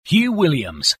Hugh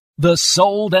Williams, The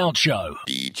Sold Out Show.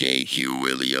 DJ Hugh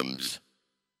Williams.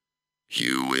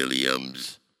 Hugh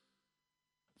Williams.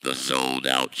 The Sold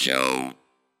Out Show.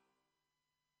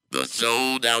 The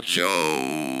Sold Out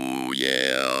Show,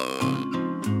 yeah.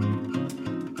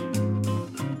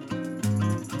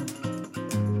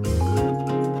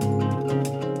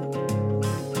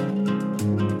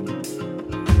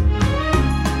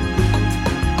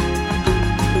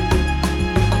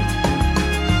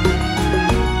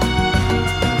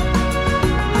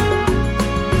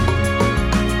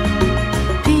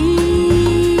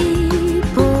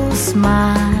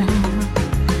 Smile,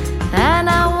 and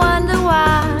I wonder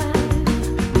why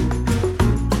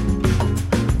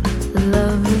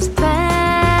love has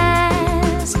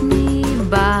passed me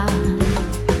by.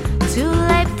 Too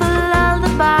late for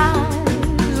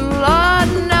lullabies. Lord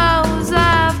knows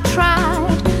I've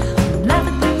tried.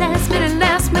 Nevertheless,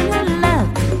 last minute love.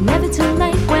 Never too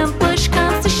late when push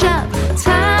comes to shove.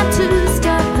 Time to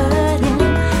stop hurting.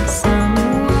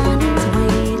 Someone is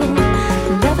waiting.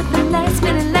 Nevertheless,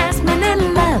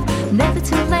 never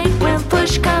too late when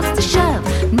push comes to shove.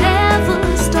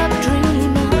 Never stop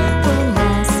dreaming for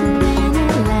last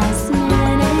minute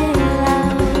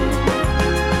love.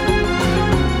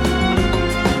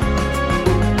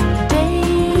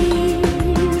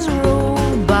 Days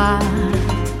roll by,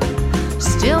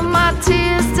 still my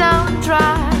tears don't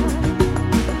dry.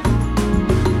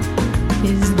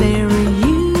 Is there a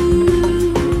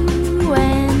you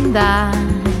and I?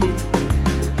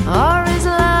 Or is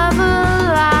love a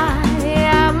lie?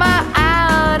 Am I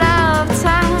out of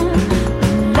time?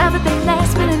 Love at the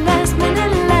last minute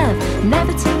love.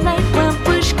 Never too late when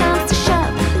push comes to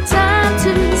shove. Time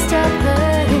to stop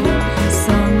hurting.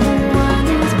 Someone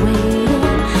is waiting.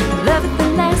 Love at the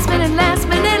last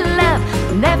minute love.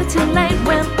 Never too late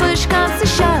when push comes to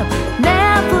shove.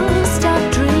 Never stop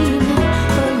dreaming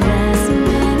for last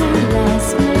minute love.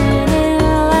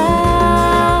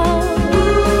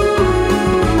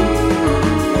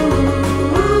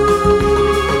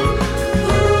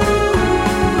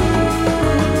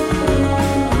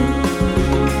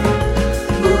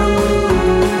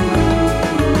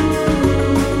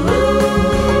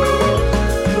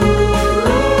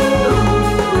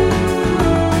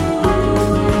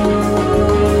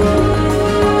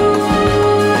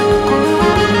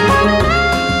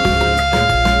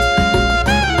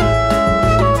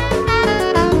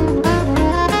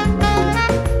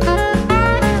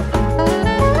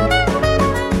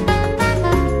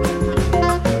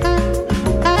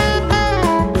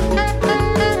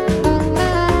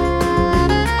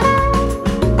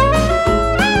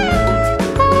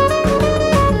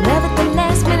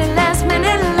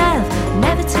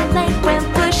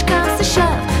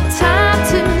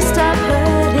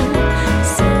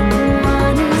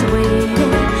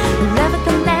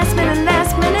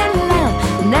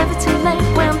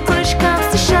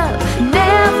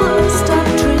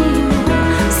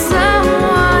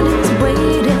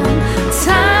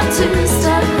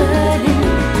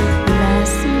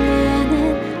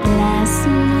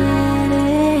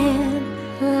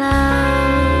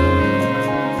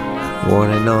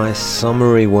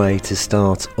 Summery way to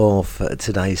start off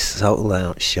today's Sold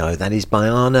Out show. That is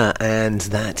Bayana, and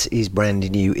that is brand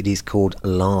new. It is called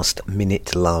Last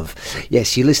Minute Love.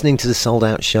 Yes, you're listening to the Sold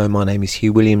Out show. My name is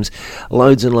Hugh Williams.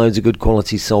 Loads and loads of good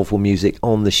quality soulful music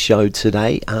on the show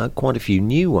today. Quite a few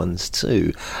new ones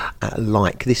too,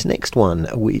 like this next one,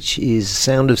 which is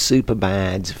Sound of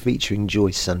Superbad featuring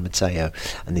Joyce San Mateo,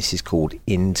 and this is called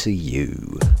Into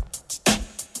You.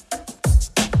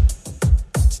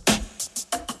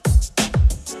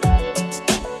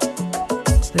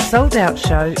 The Sold Out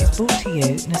Show is brought to you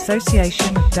in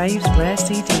association with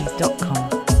davesrarecds.com.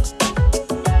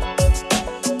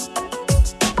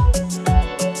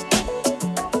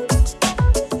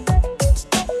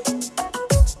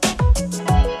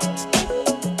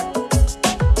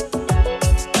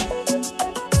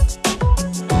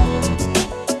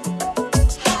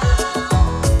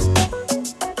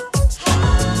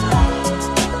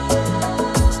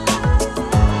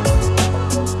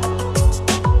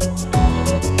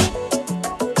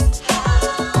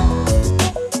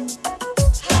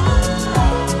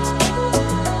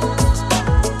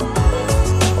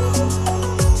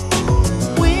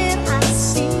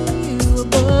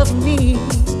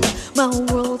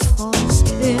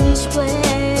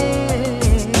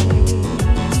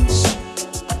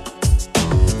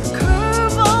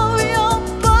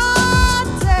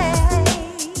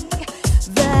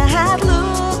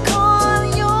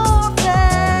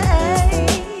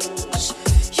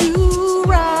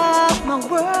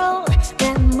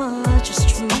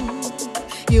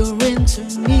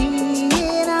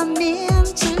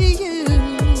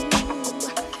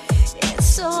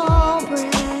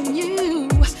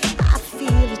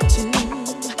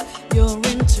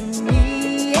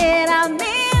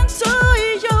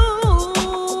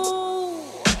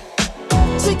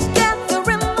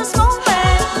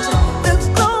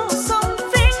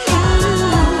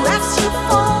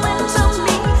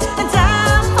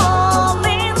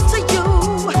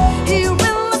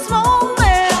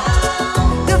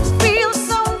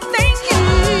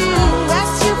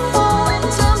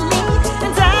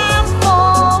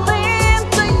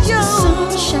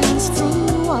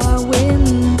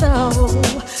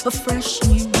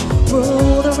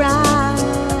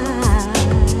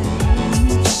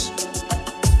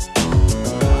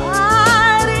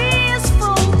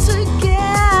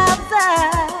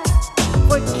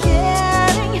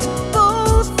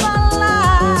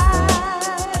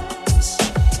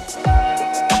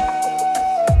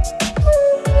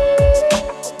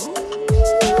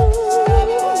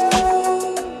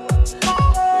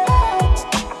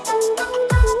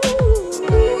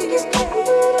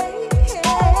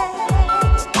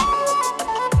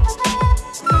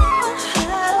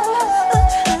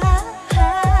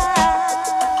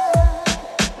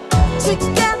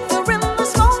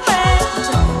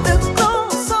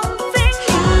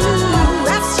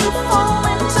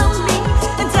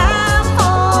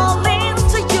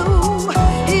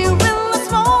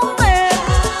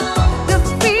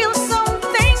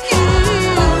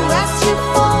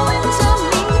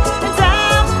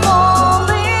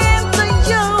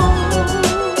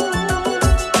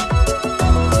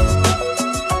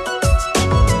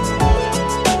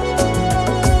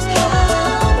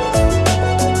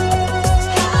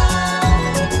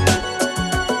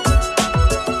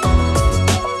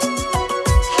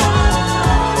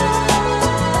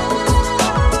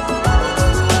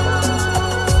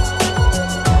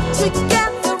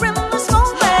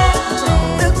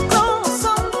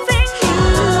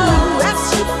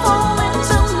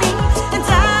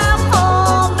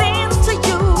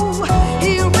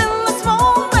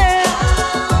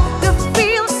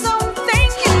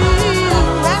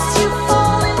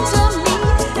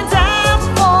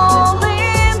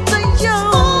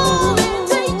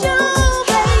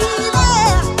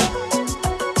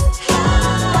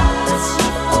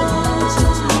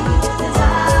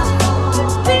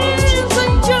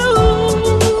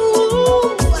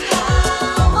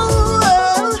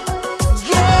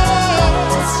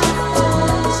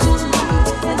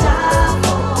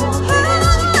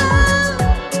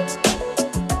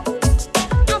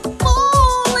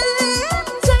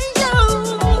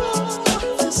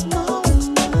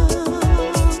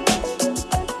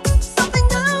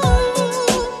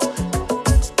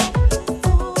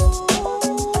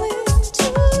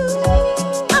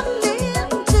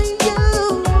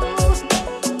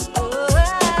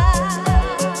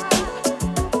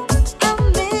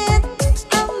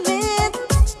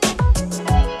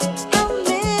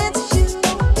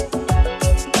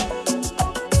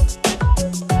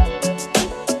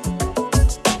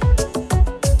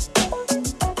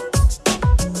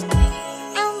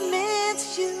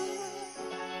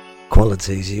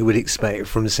 qualities you would expect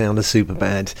from the sound of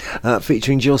Superbad,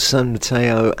 featuring Joss San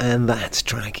Mateo, and that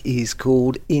track is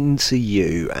called Into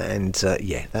You, and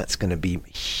yeah, that's going to be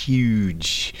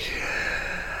huge.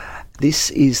 This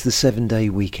is the 7-day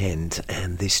weekend,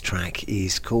 and this track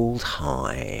is called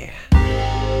High.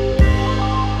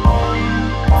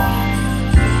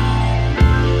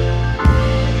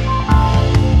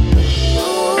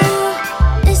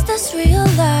 Is this real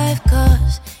life?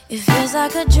 'Cause it feels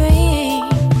like a dream.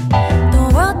 The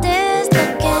world is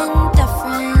looking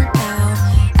different now.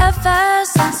 Ever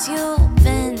since you've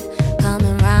been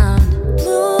coming round.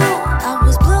 Blue, I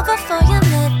was blue before you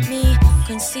met me.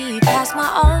 Couldn't see past my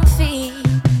own feet.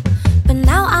 But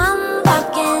now I'm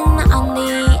walking on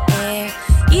the air.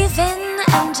 Even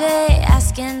MJ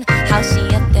asking how she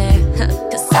up there.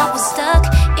 'Cause I was stuck,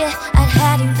 yeah, I'd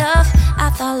had enough. I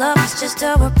thought love was just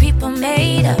a word people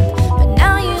made up. But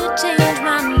now you changed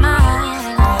my mind.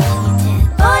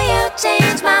 Oh, you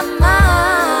changed my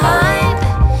mind.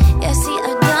 Yeah, see,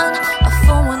 I done a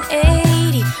full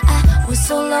 180. I was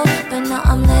so low, but now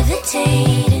I'm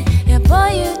levitating. Yeah, boy,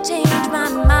 you changed my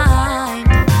mind.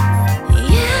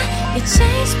 Yeah, you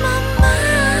changed my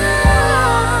mind.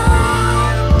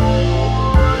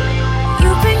 You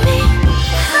bring me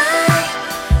high,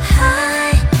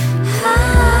 high,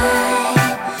 high.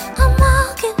 I'm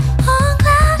walking on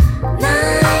cloud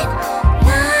 9,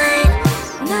 9,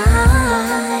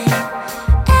 9.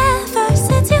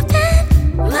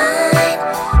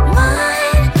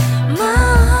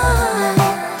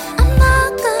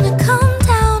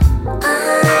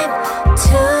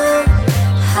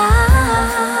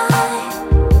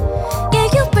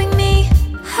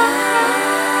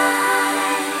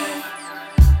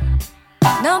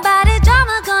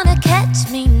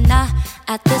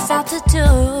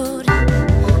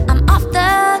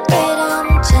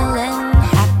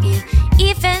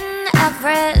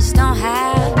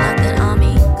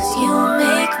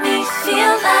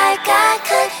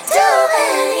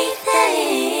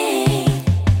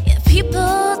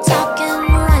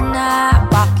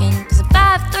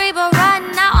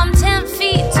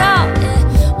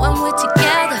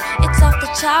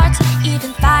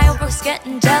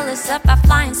 this up by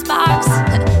flying sparks.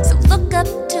 So look up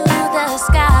to the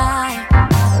sky.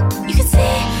 You can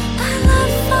see my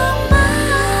love for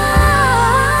miles.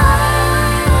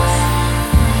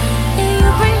 And you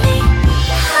bring me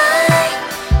high,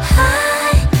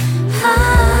 high,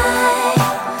 high.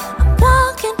 I'm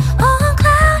walking on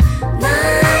cloud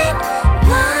nine,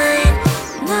 nine,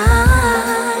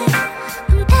 nine.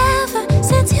 And ever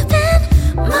since you've been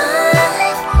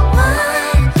mine,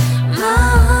 mine,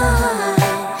 mine,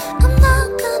 I'm not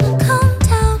gonna come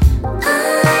down.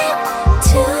 I'm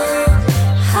too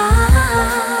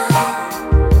high.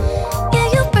 Yeah,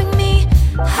 you bring me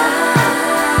high.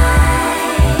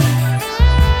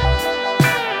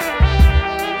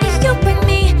 Yeah, you bring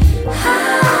me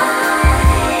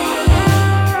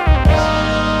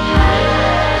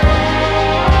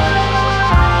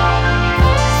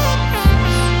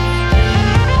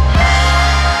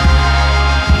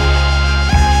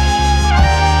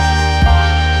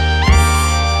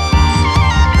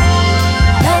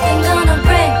Nothing gonna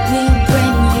bring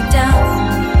me down.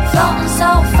 Floating so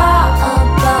far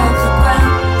above the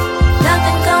ground.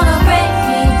 Nothing gonna bring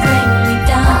me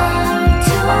down. I'm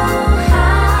too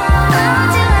high.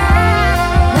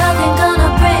 Nothing gonna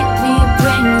bring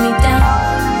me down.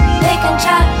 They can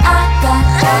try, I got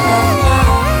all of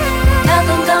now.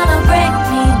 Nothing gonna bring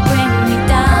me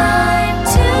down. I'm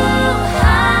too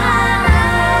high.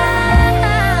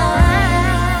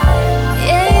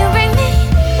 Yeah, you bring me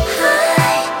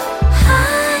high,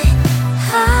 high,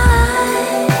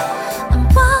 high. I'm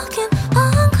walking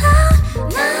on cloud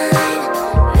nine,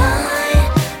 nine,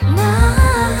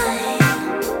 nine.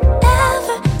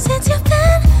 Ever since you've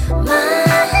been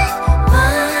mine,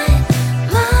 mine,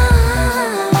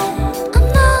 mine. I'm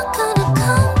not gonna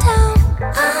come down.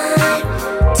 I'm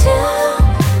too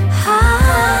high.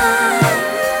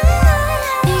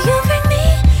 You bring me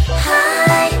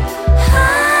high,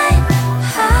 high,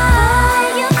 high.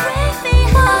 You bring me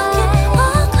walking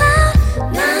on cloud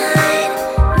nine,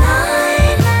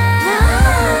 nine,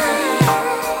 nine.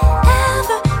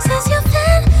 Ever since you've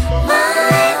been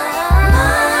mine,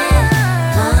 mine,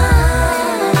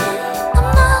 mine. I'm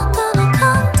not gonna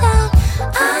come down.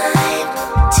 I'm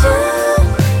too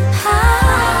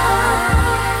high.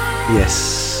 Yes,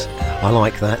 I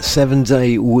like that.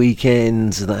 7-Day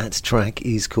Weekend. That track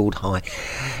is called High.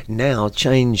 Now,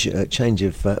 change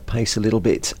of pace a little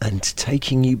bit and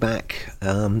taking you back.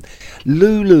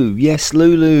 Lulu, yes,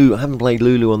 Lulu. I haven't played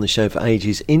Lulu on the show for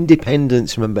ages.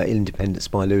 Independence, remember Independence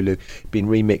by Lulu, been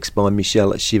remixed by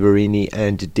Michelle Shiverini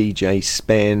and DJ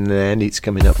Spen, and it's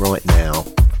coming up right now.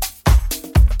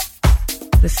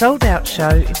 The Sold Out Show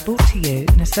is brought to you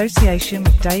in association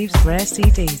with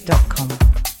davesrarecds.com.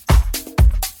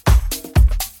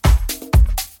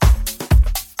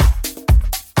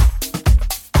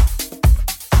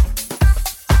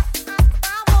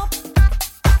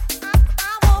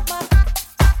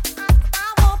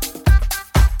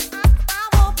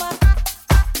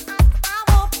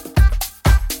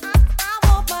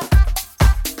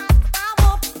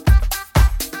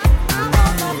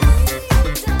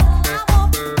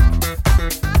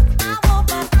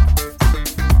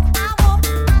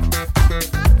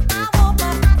 I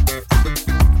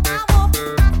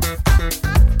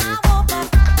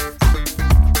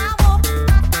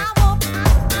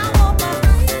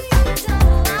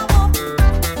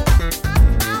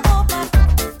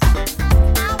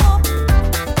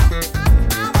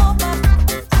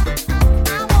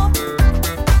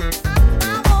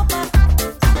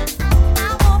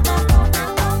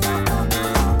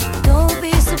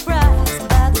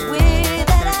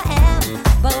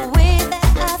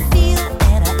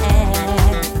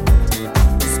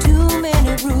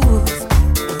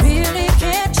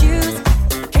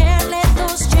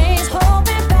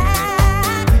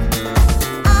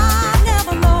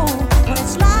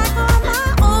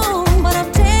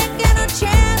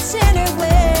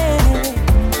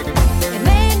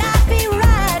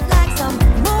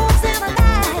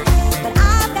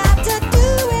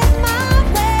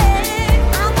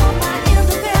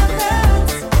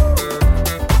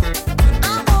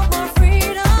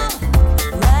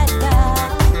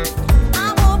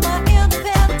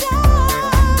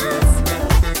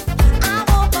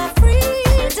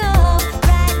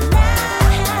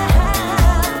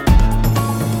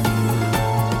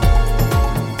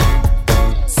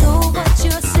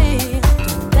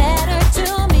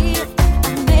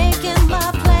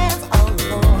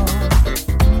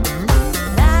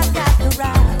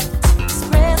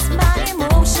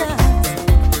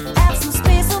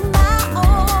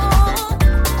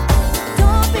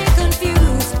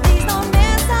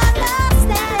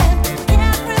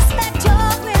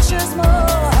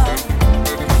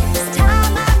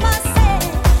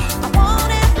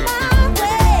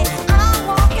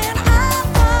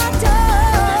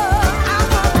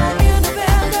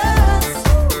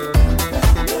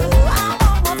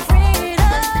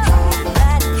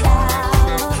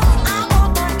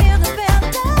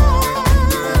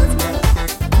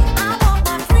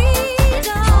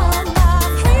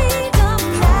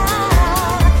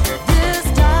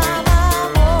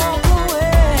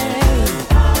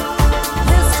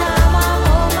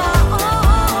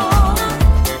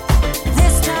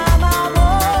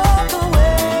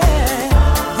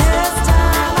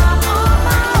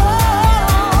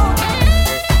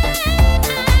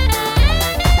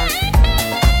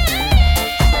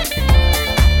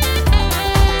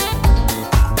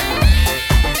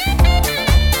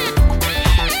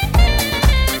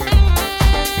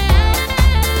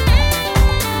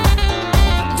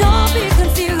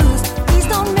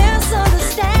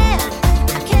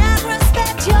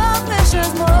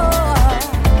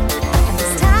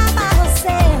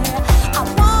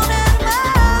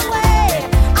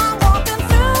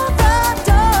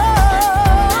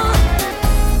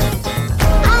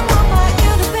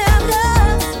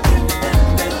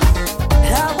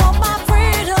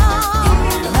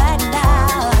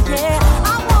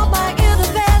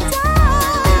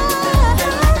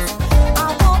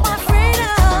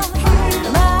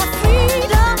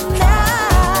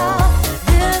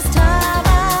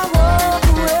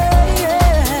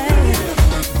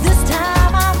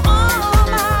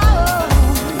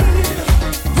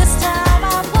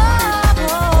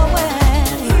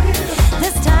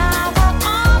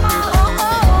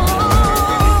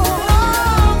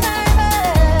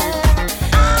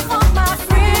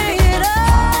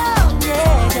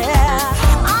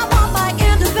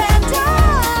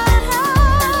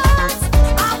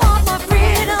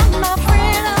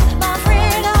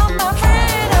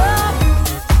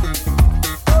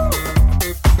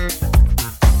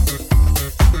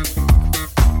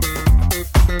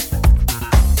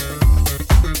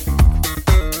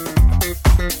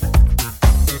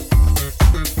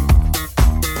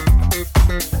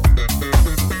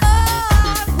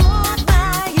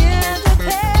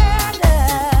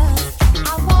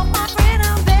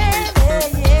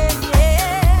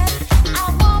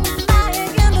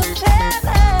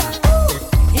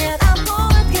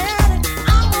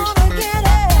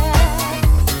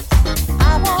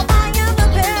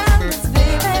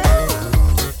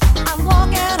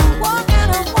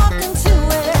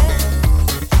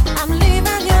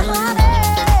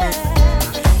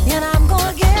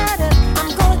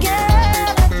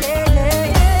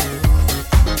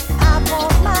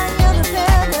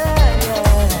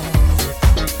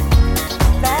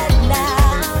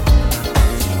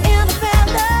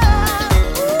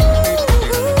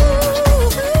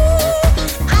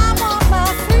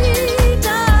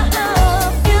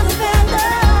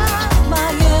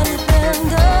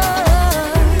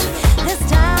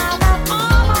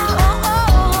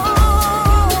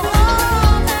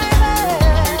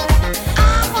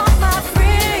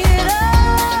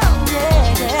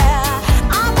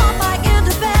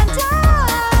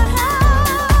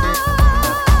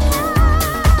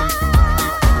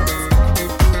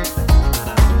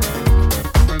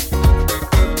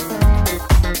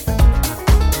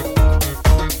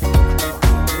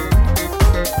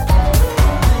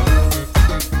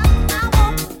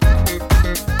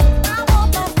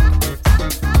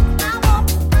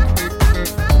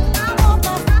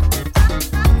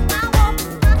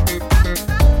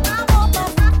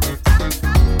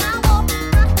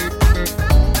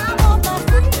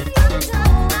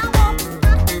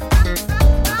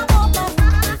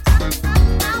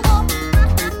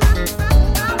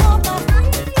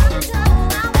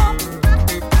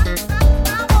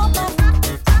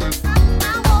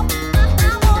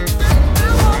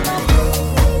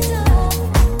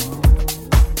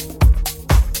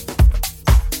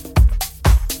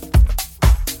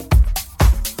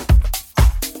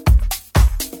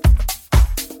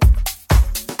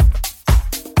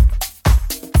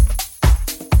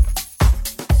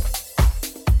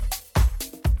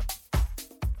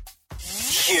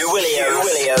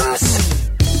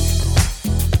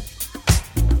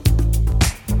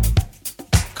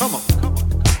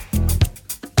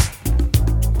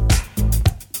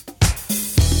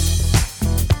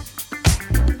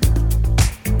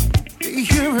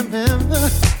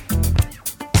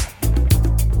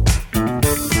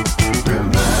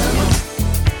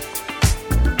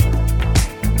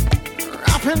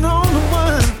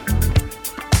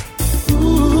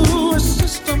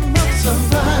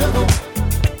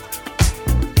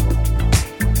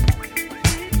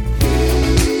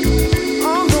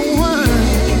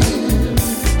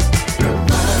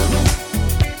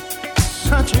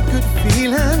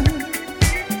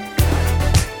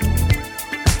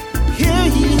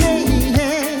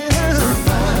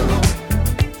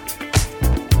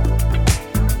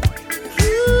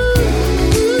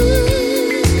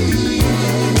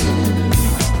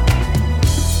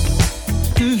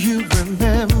you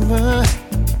remember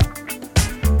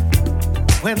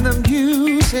when the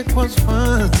music was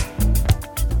fun?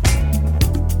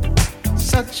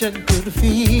 Such a good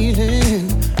feeling,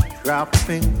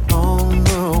 dropping on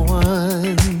the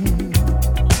one.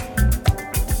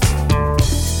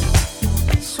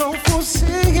 Soulful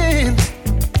singing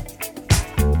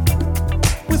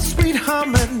with sweet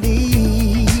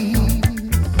harmony.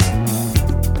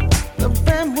 The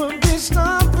band will be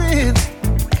stomping,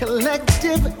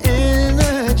 collective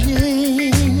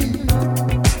energy.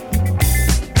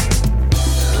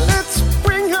 Let's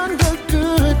bring on the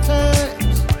good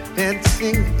times,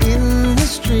 dancing in the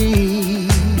street.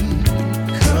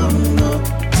 Come on,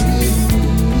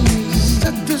 please,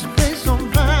 set this place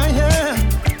on fire,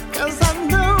 'cause I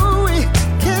know we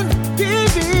can be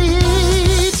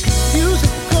beat.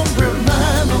 Musical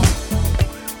revival,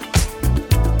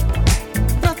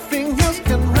 nothing else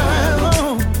can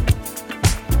rival.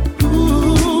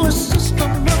 Ooh, a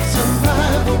system of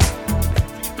survival.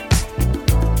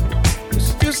 We're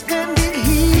still standing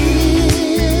here.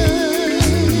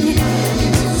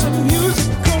 Some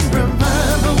musical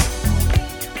revival,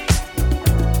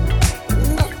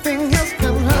 nothing else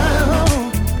can rival.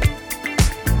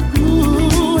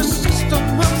 Ooh, a system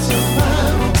of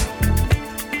survival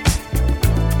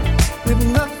with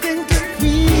nothing to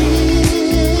fear.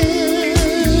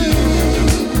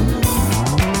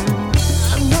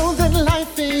 I know that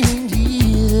life ain't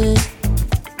easy,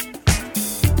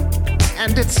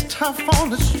 and it's tough on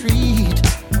the street.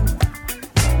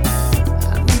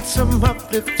 I need some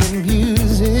uplifting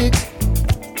music,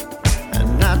 and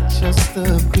not just the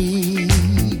beat.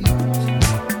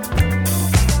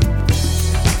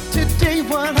 Today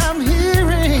what I'm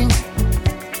hearing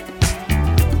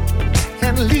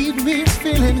can leave me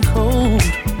feeling cold.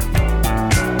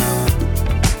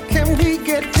 Can we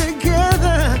get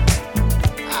together?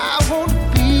 I won't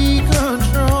be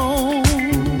controlled.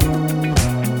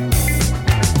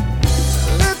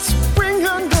 Let's bring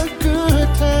on the good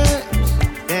times,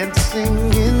 dancing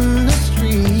in the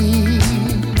street.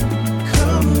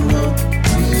 Come on,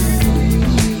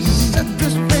 please, set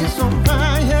this place on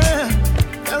fire,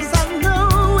 'cause I know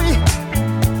we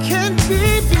can be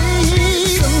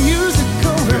beat. Some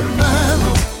musical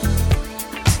revival,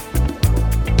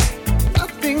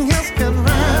 nothing else can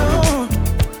rival.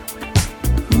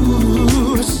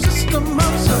 Ooh, a system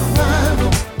of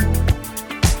survival.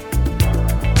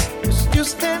 We're still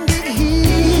standing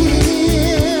here.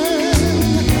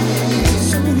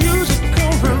 Some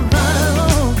musical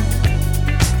revival,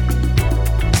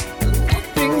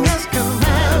 nothing else can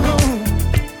rival.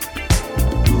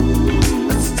 Ooh,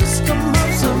 a system of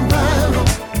survival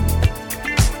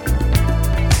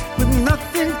with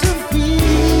nothing to fear.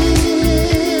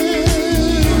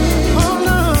 Hold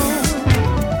on.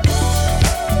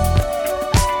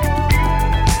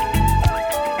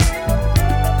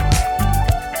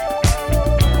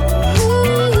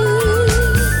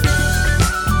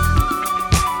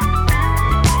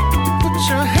 Put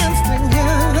your hands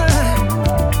together,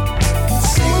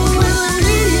 sing with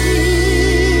me.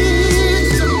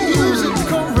 Some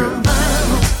musical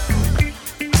revival,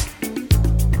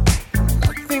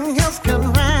 nothing else can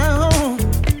rival.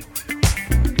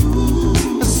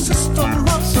 A system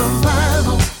of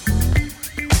survival.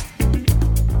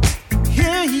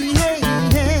 Yeah, yeah,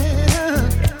 yeah.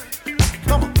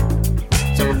 Come on.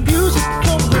 Some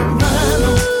musical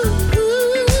revival,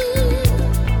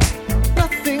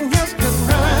 nothing else can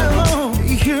rival.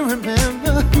 You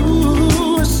remember?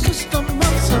 Ooh, a system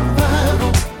of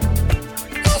survival.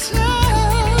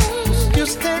 Still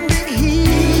standing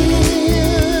here.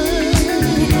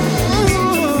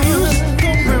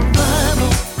 Musical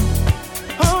revival.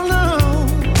 Hold on,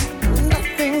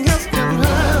 nothing else can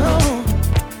rival.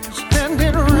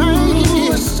 Standing right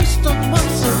here. System of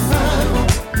survival.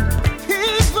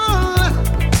 People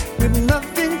with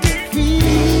nothing to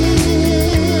fear.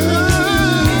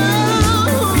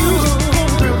 Musical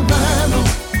revival.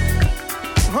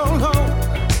 Hold on.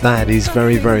 That is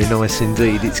very, very nice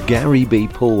indeed. It's Gary B.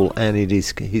 Paul, and it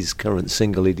is his current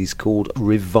single. It is called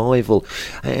Revival.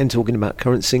 And talking about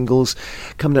current singles,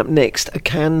 coming up next,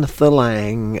 Acantha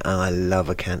Lang. I love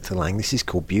Acantha Lang. This is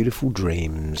called Beautiful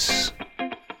Dreams.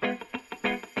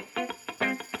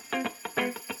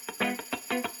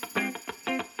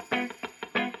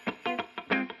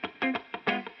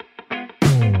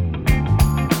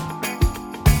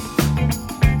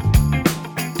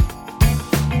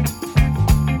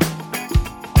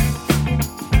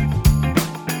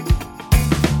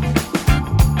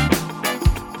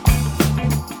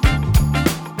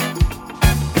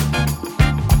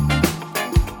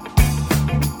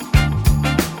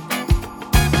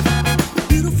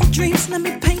 dreams, let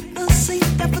me paint the scene.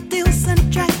 Daffodils and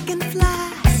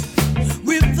dragonflies,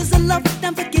 rivers of love,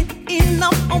 never get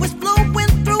enough, always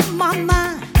flowing through my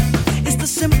mind. It's the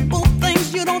simple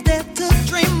things you don't dare to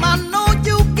dream. I know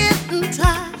you getting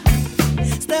tired.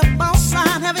 Step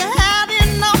outside, have you had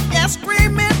enough? Yeah,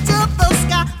 scream into the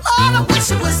sky. Lord, I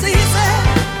wish it was easy.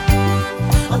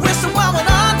 I wish the world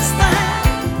would understand.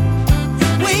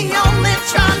 We only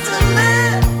trying to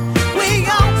live. We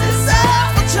all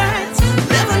deserve a chance.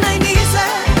 Living ain't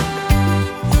easy,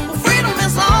 but freedom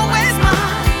is always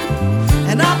mine.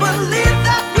 And I believe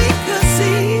that we could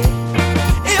see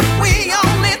if we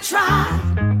only try.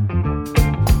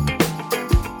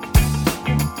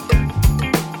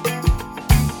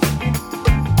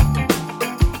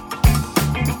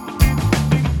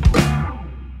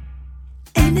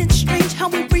 Ain't it strange how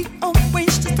we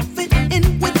rearrange just to fit in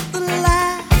with the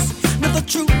lies? Now the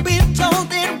truth be told,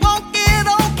 it won't get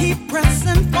old. Keep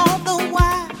pressing for the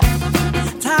why.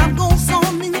 Time goes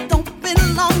on and you don't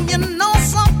belong. You know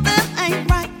something ain't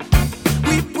right.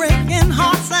 We breaking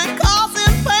hearts and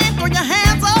causing pain. Throw your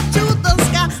hands up to the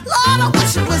sky. Lord, I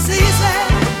wish it was easy.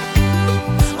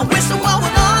 I wish the world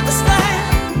would understand.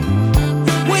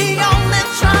 We only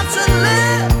try to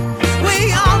live. We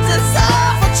all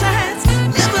deserve a chance.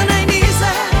 Living ain't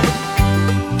easy,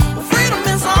 but freedom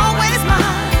is always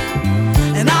mine.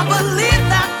 And I believe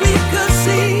that we could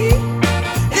see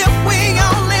if we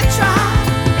only try.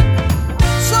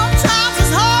 Sometimes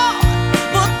it's hard,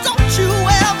 but don't you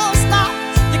ever stop.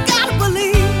 You gotta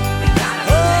believe.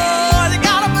 Oh, you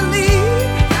gotta believe.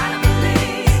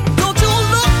 Don't you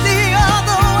look the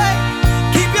other way.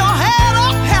 Keep your head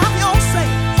up, have your say.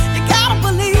 You gotta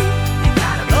believe.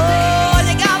 Oh,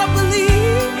 you gotta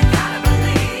believe.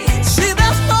 See,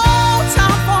 there's no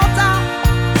time for doubt.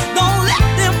 Don't let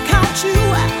them count you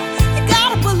out. You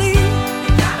gotta believe.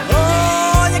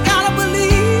 Oh, you gotta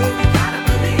believe.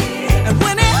 And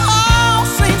when it all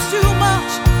seems too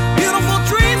much, beautiful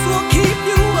dreams will keep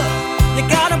you up. You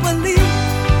gotta believe.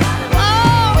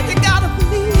 Oh, you gotta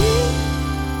believe.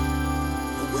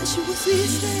 I wish it was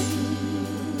easy.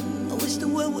 I wish the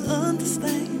world would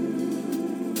understand.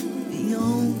 We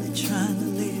only trying to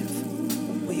live.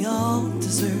 We all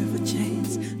deserve a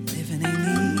chance. Living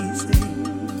ain't easy.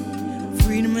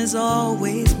 Freedom is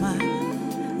always mine.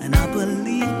 And I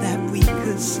believe that we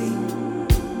could see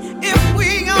if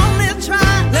we only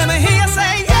try. Let me hear you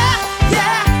say yeah,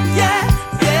 yeah, yeah,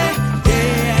 yeah,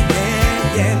 yeah,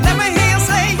 yeah, yeah. Let me hear you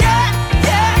say yeah,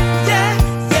 yeah, yeah,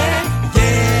 yeah,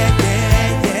 yeah,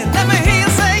 yeah, yeah. Let me hear you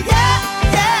say yeah,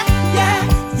 yeah, yeah,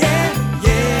 yeah,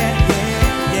 yeah, yeah,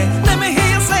 yeah. Let me hear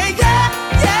you say yeah,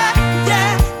 yeah,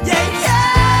 yeah, yeah, yeah,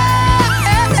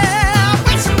 yeah. I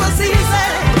wish it was easy.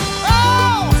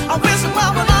 Oh, I wish the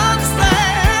world would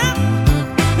understand.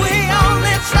 We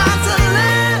only try to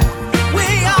live. We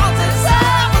all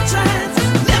deserve a chance.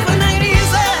 Living ain't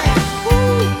easy.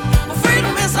 Ooh, but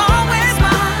freedom is always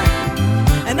mine.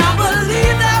 And I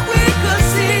believe that we could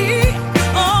see.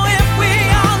 Oh, if we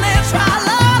only try,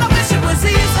 Lord, I wish it was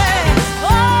easy.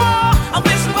 Oh, I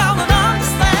wish the world would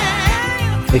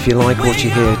understand. If you like what you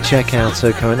hear, check out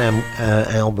her current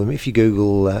album. If you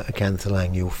Google Acantha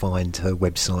Lang, you'll find her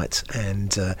website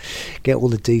and get all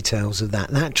the details of that.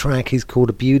 That track is called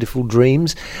A Beautiful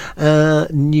Dreams.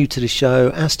 New to the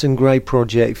show, Aston Gray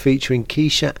Project featuring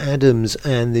Keisha Adams,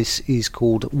 and this is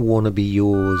called Wanna Be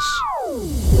Yours.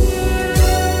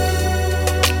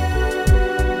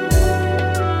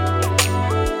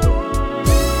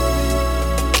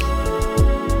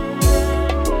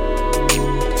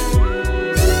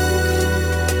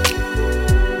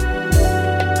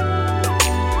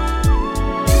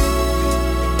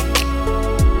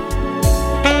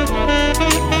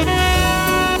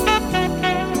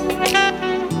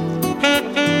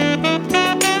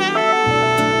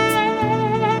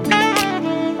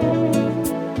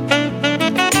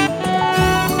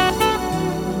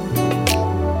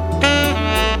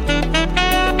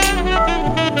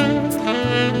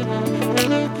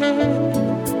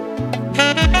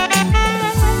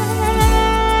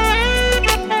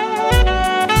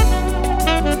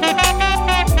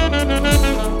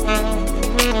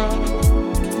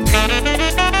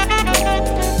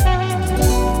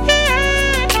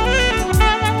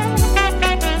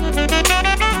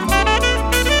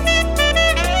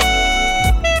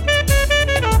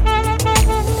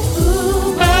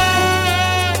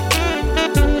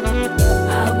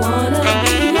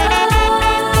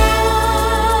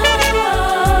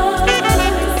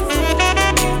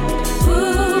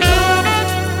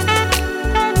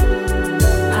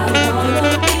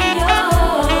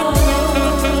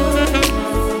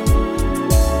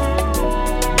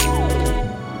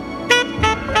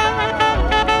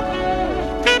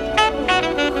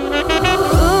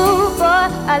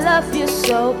 I love you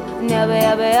so, never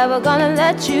ever ever gonna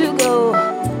let you go.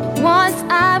 Once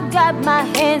I've got my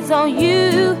hands on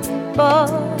you, boy,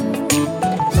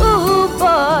 ooh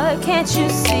boy, can't you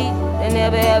see? There'll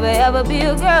never ever ever be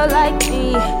a girl like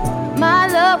me. My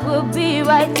love will be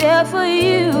right there for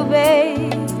you,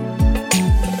 babe.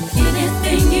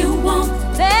 Anything you want,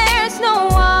 there's no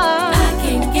one I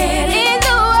can get it. in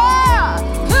the world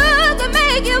who can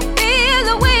make you feel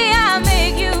the way I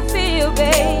make you feel,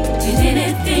 babe. And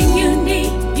anything you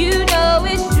need, you know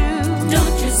it's true.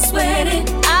 Don't you sweat it.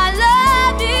 I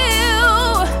love you,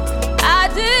 I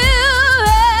do.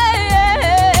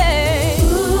 Hey.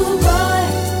 Ooh boy,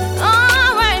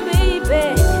 All right, baby,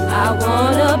 I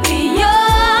wanna be yours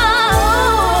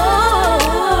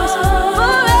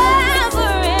forever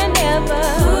and ever.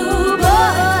 Ooh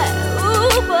boy,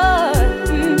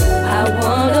 I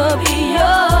wanna be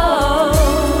yours.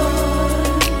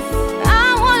 I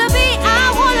wanna be,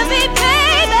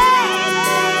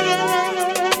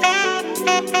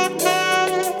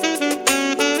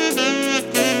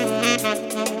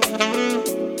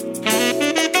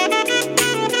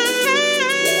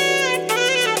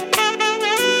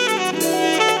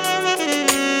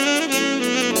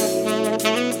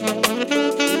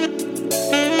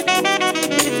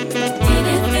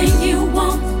 anything you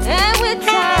want, and with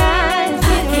time I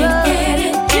can get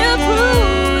it. you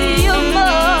prove you're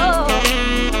more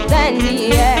than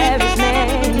the average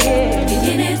man, yeah.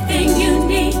 And anything you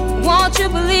need, Won't you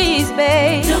please,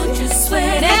 babe? don't you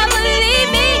sweat it. Never leave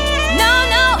me. No,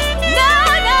 no, no,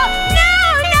 no, no,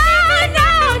 no, no,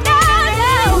 no,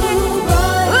 no.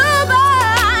 Ooh,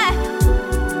 boy,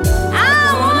 I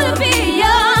wanna be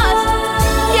yours.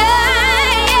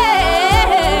 Yeah,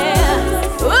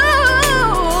 yeah.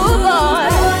 Ooh, boy,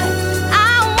 I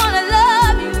wanna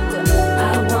love you. I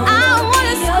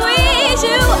wanna squeeze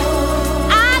you.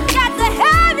 I got to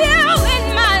have you in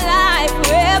my life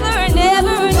forever and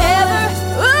ever and ever.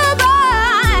 Ooh,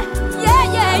 boy, yeah,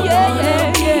 yeah, yeah,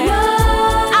 yeah,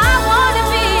 yeah. I wanna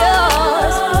be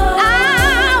yours. I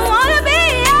wanna be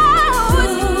yours.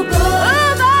 Ooh, boy,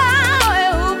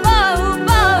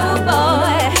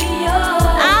 boy.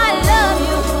 I love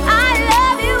you. I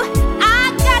love you. I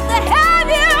got to have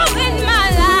you in my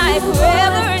life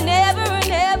forever and ever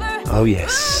and ever. Oh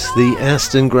yes, the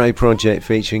Aston Gray Project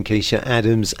featuring Keisha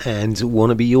Adams and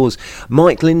Wanna Be Yours.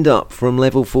 Mike Lindup from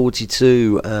Level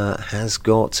 42 has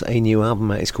got a new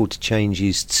album out. It's called To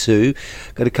Changes 2.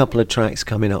 Got a couple of tracks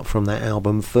coming up from that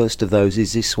album. First of those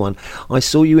is this one, I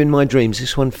Saw You in My Dreams.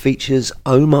 This one features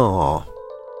Omar.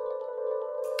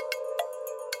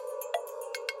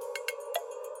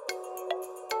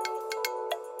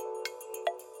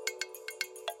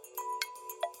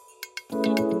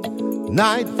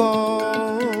 Night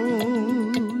falls,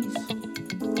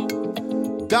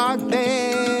 darkness,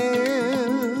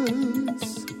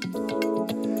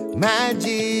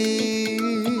 magic,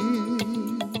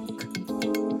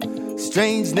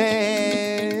 strangeness,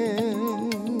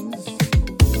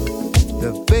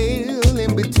 the veil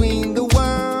in between the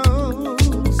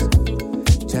worlds,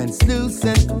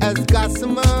 translucent as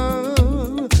gossamer.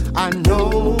 I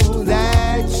know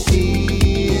that she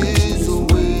is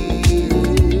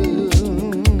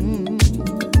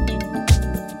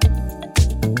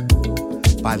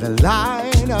by the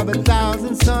light of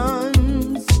 1,000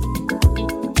 suns,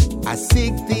 I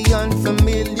seek the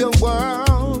unfamiliar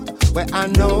world where I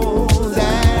know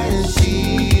that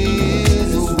she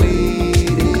is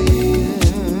waiting.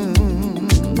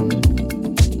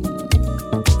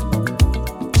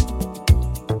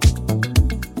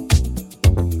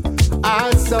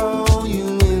 I saw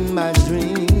you in my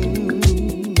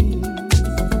dreams.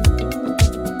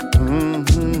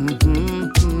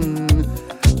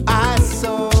 I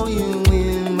saw you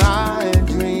in my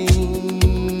dreams.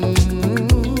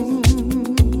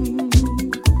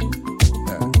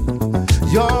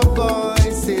 Your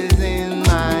voice is in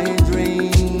my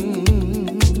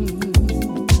dreams.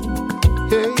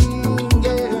 Hey,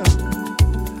 yeah.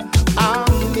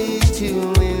 I'll meet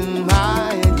you in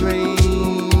my dreams.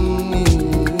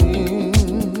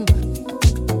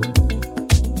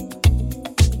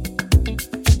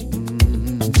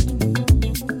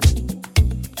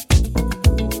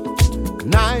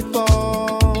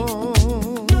 Nightfall,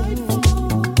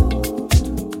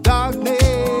 darkness,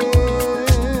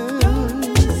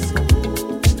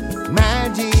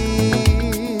 magic,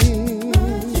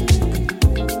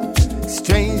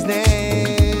 strangeness.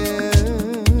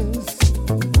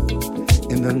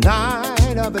 In the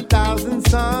night of 1,000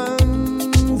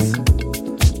 suns,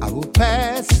 I will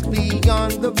pass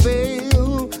beyond the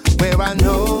veil where I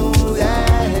know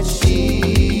that she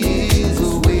is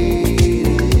waiting.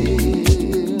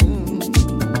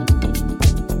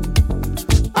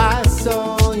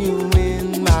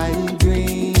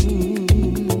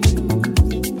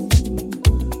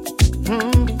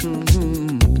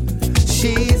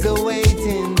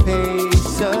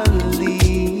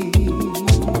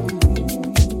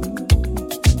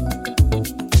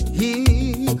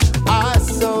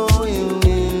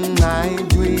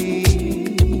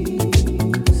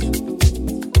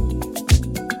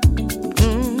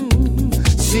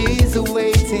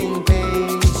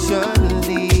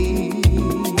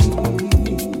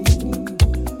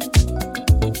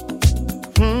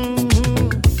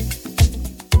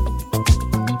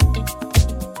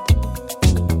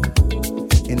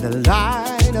 the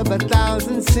light of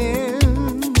 1,000 sins.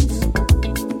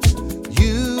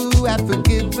 You have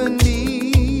forgiven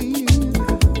me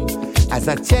as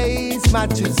I chase my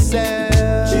true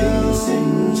self.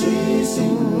 Chasing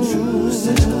true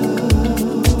self.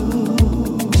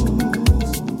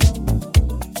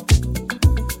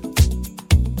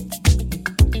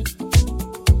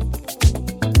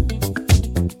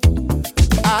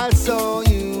 I saw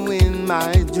you in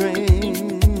my dreams.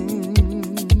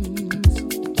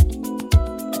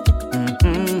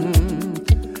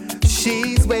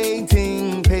 She's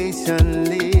waiting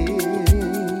patiently.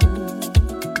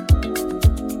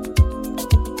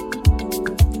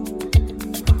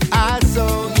 I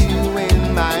saw you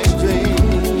in my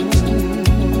dreams.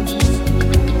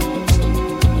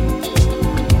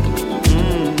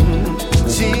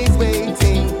 She's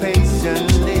waiting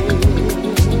patiently.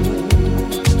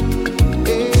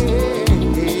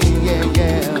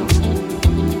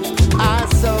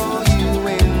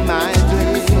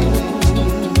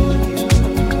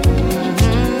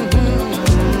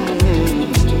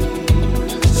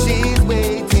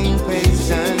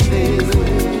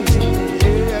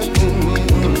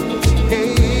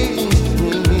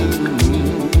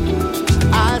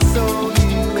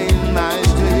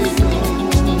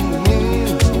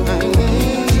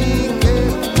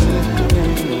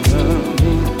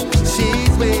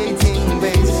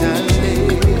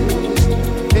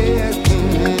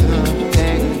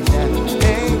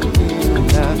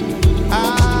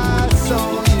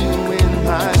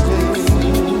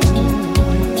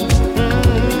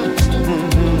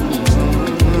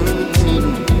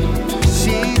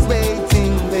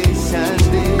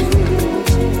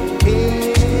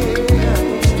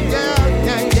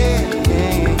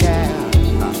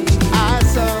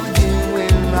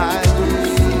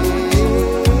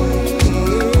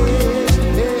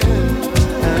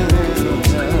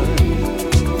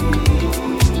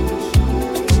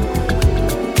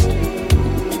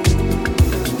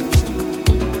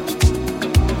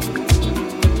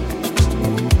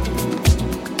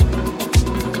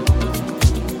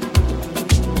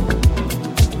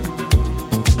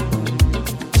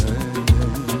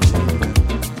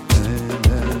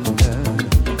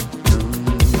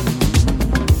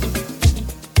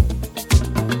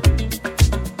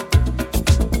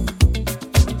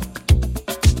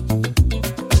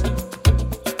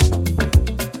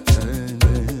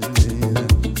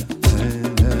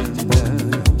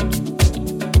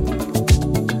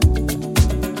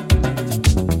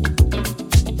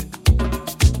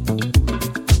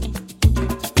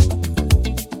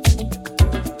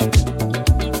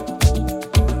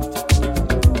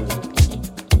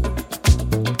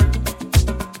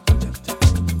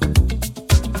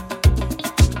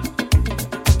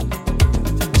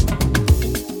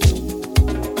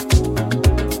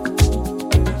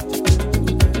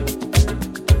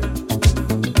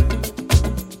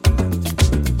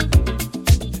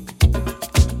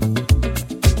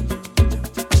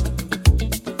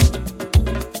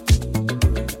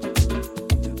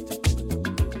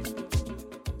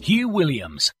 Hugh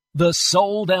Williams, The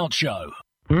Sold Out Show.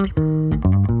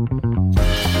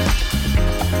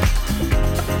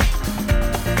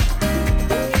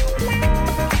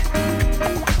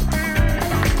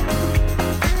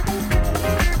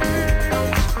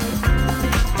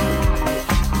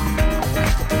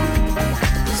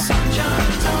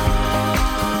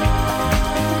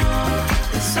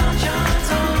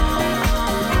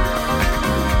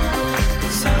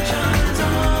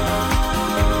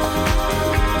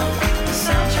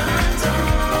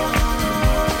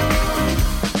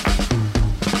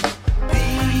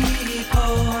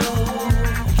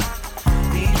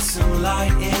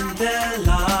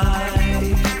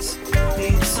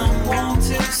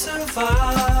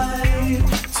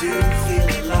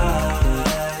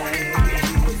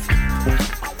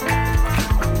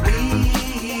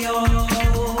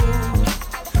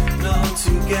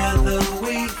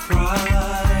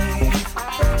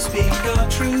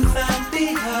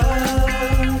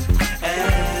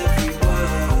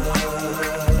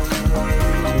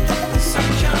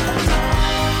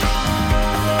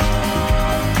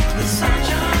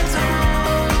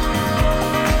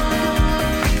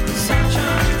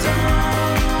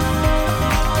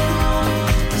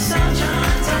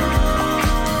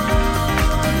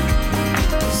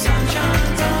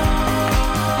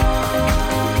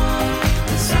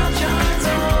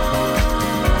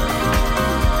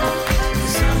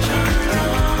 Sunshine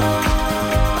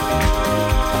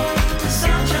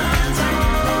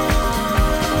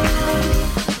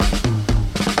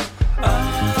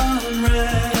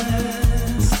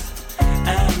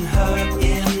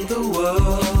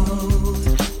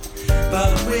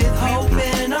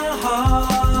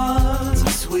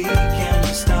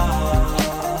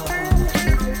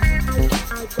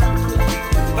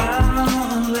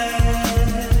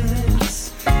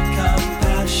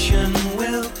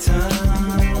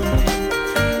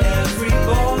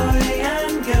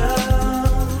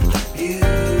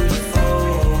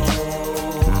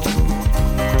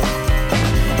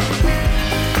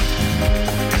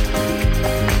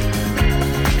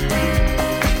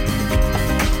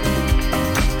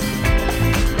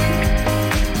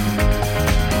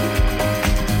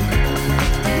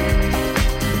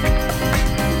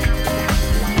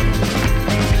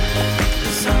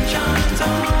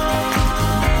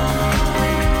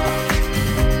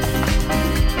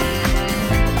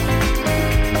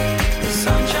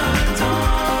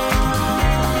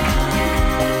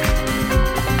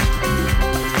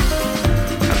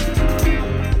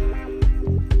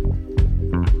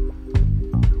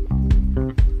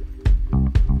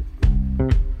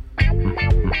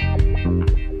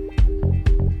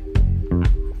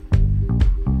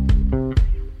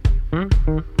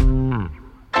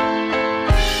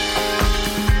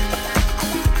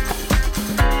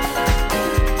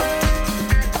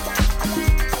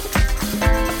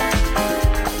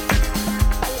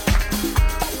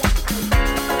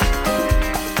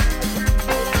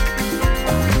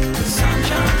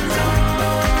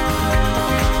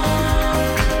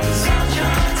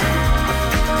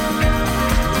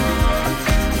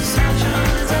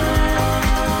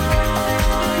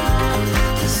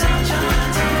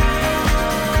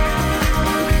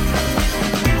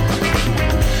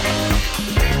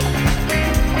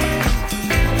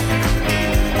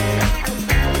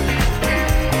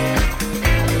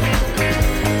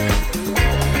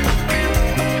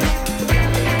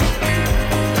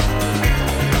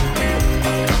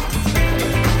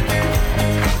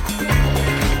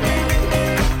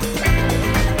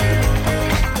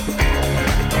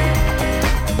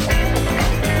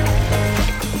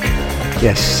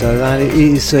Yes, so that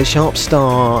is Sharp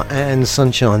Star and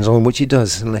Sunshines, on which it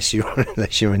does, unless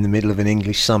you're in the middle of an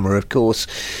English summer, of course.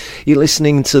 You're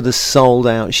listening to the Sold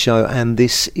Out Show, and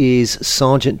this is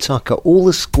Sergeant Tucker, All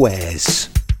the Squares.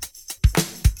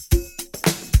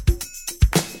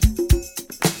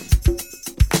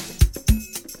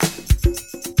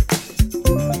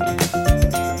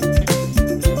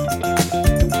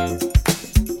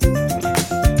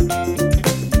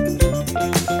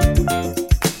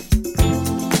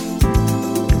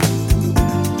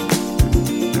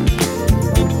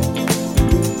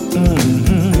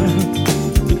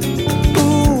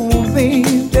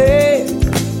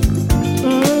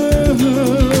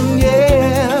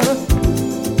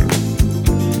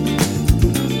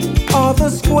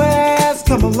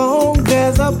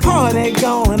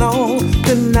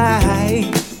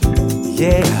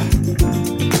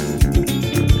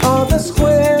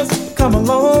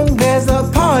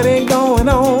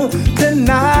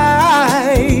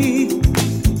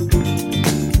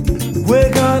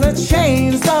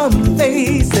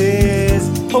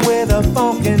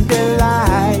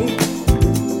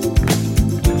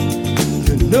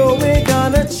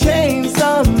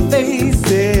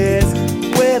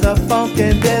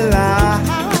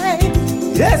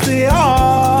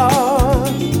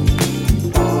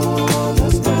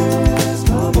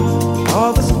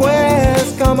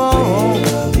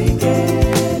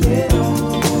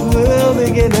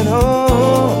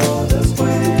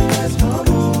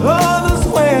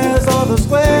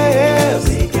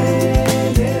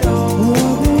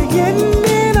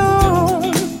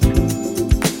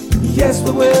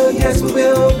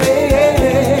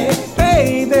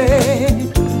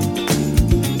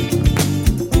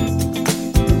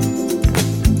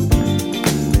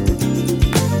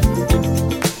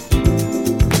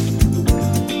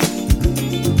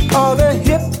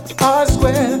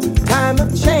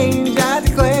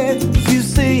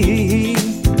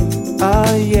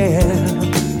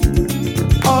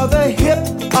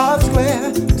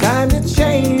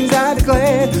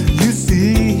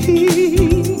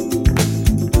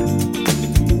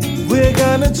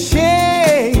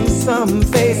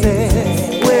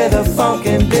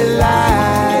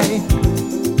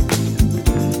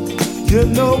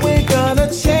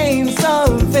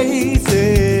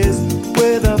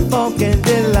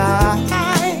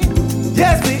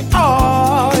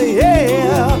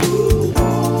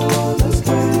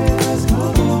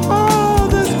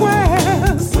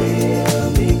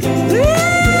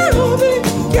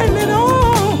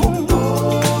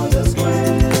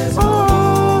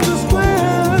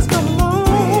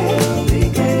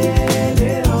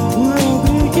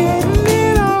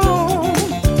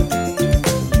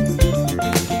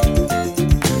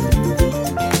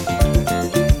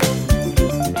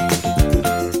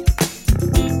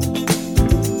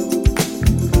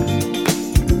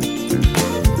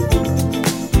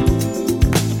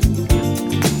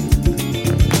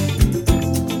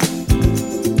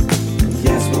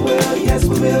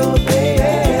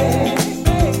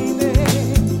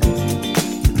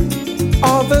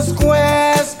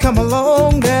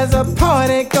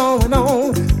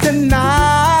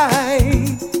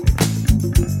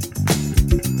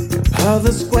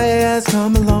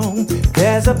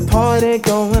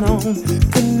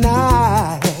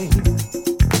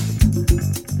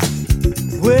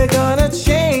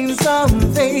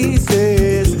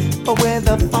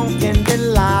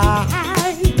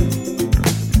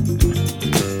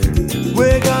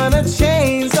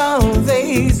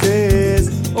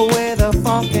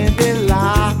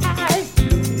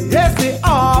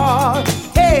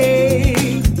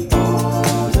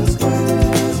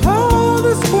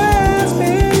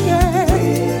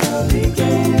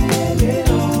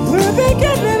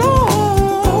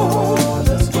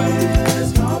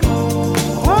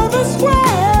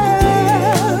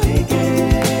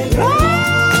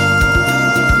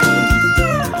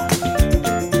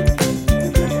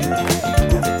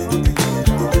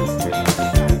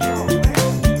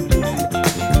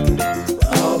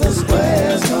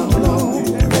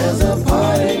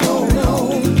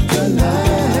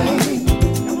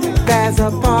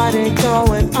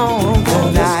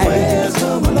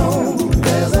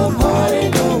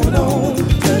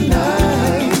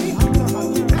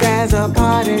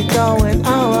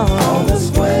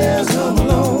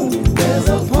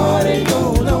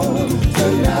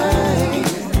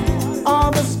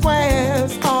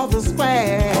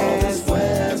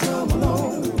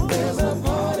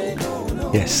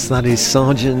 that is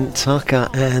Sergeant Tucker,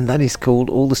 and that is called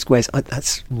All the Squares.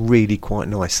 That's really quite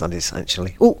nice, that is,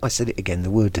 actually. Oh, I said it again, the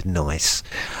word nice.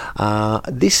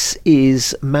 This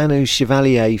is Manu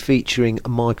Chevalier featuring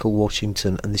Michael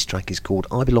Washington, and this track is called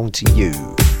I Belong to You.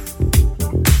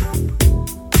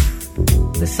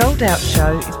 The Sold Out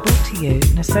Show is brought to you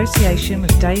in association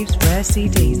with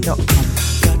Dave'sRareCDs.com.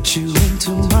 Got you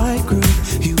into my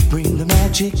groove, you bring the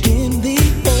magic in the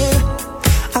air.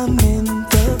 I'm in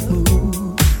the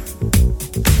mood,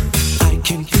 I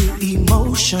can feel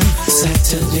emotion.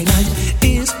 Saturday night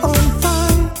is on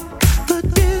fire, the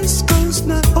disco's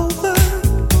not over.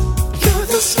 You're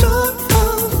the star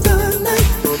of the night,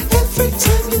 every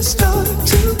time you start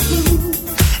to move,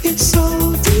 it's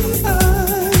so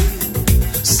divine.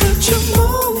 Such a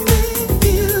moment,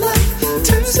 feel like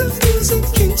turns of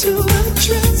music into a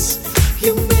trance.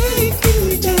 You make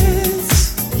me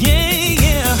dance. Yeah,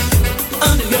 yeah.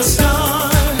 Under your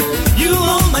star, you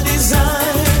own my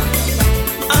desire.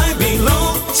 I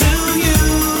belong to you.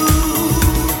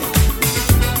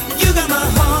 You got my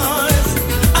heart.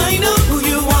 I know who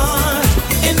you are,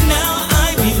 and now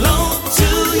I belong to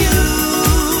you.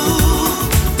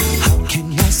 How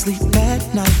can I sleep at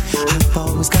night? I've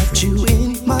always got you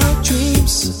in my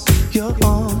dreams. You're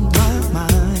on my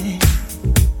mind.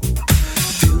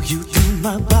 Feel you through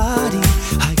my body.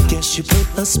 I guess you put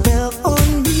a spell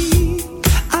on me.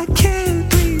 I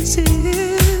can't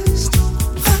resist. I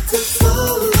could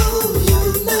follow you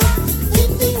now.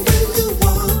 Anywhere you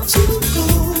want to go.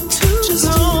 Just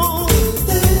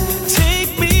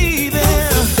take me there. I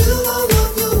fulfill all of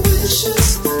your wishes.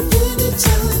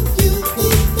 Anytime you need me.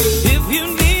 If you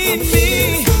need me,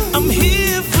 I'm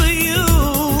here for you.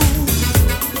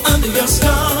 Under your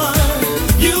star,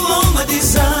 you own my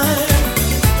desire.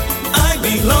 I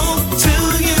belong to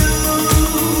you.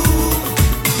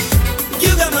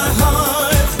 You got my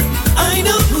heart. I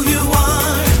know who you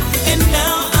are, and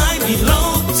now I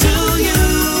belong to you.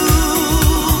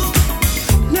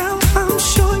 Now I'm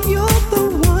sure you're the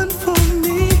one for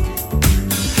me.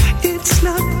 It's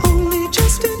not only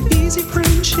just an easy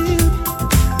friendship.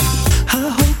 I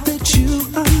hope that you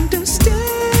understand.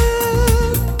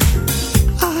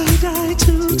 I die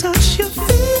to touch your feelings.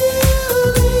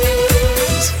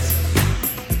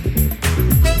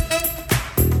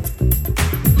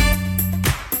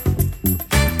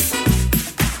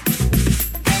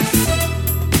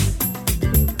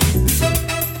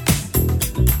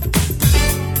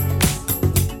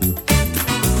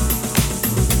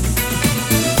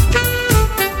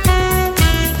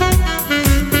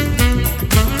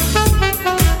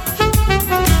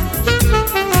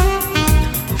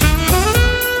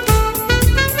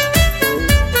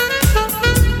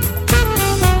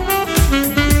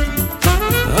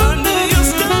 Under your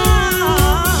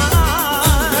star,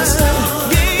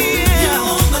 yeah,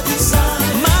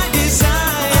 my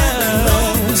desire.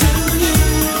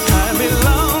 I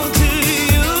belong to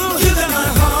you. You got my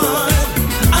heart.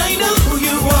 I know who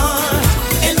you are,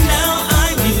 and now I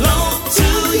belong to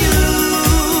you.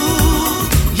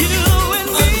 You and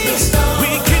me,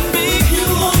 we can be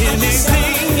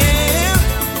anything, yeah.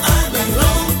 I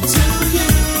belong to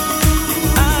you.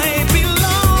 I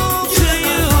belong to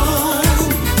you.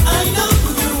 I know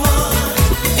who you are,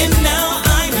 and now I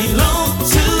belong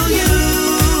to you.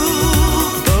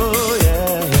 Oh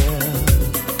yeah,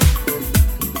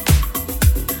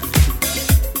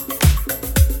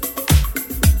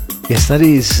 Yes, that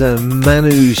is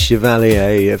Manu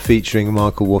Chevalier featuring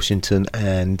Michael Washington,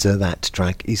 and that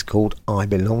track is called I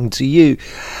Belong to You.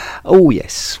 Oh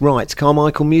yes, right,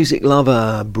 Carmichael Music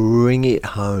Lover, bring it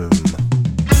home.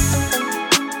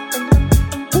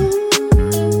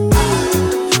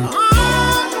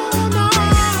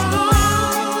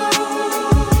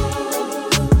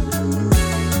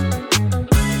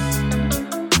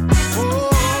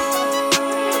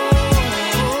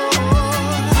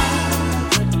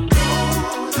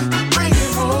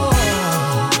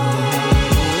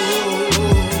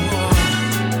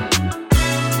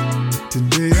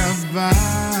 Today I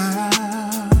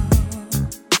vow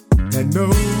that no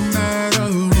matter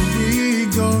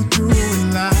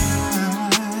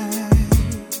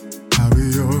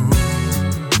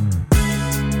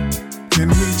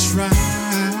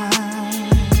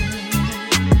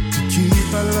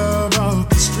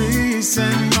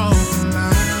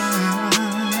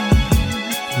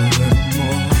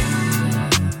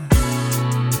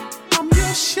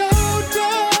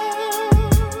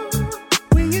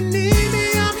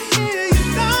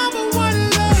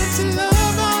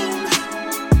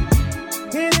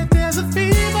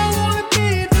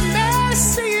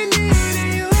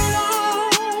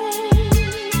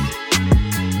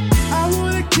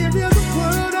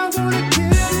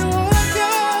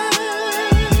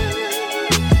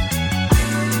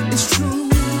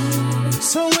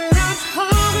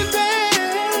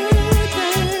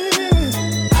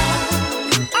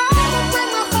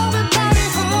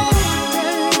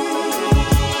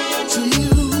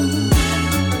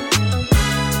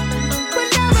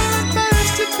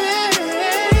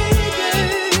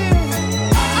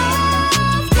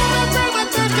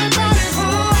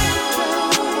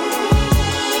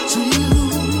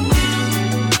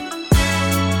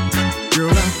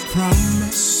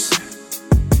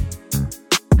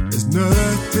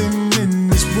nothing in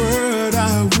this world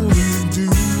I wouldn't do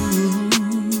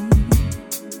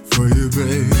for you,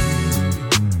 babe.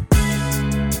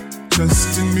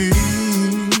 Trust in me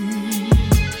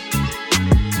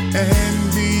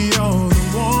and be all the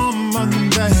woman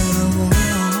that I want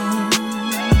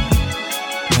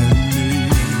and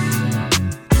need.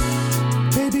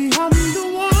 Baby, I'm the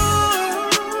one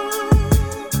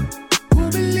who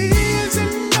believes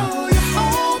in all your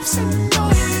hopes and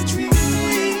all your dreams.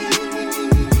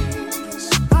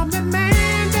 I'm the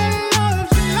man that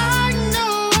loves you like no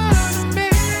other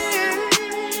man.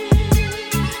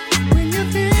 When you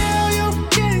feel you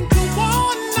can't go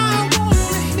on, I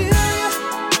wanna hear you.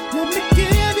 Let me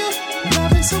give you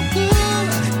loving so good,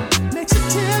 makes a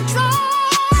teardrop,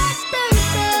 baby.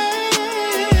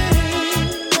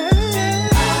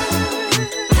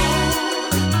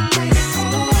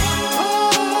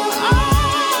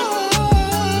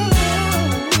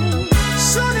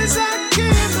 Soon as I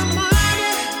get the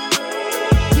money,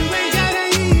 you ain't gotta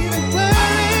even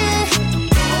worry.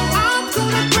 I'm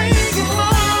gonna bring it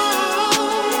home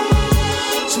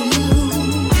to you.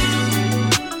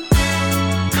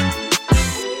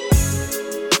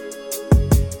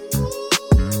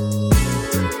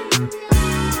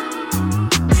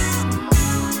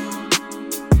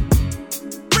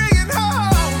 Bring it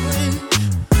home.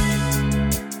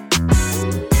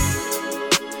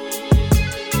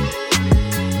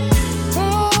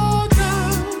 Oh,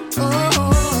 darling.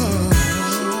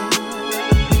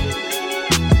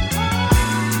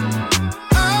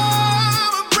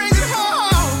 Oh, bring it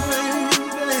home,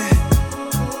 baby.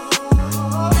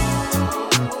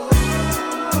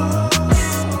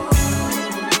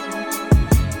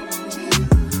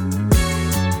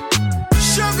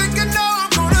 Sugar, you know I'm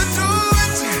gonna do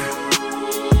it.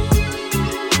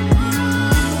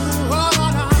 Oh, no,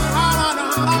 no, no, no.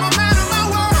 I'm a man of my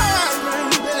word,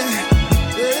 baby.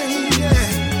 Yeah, yeah.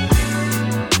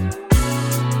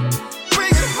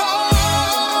 Bring it home,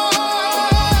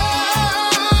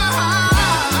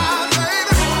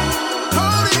 baby.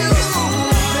 Hold you.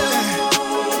 Yeah.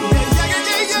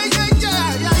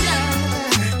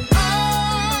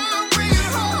 Oh, bring it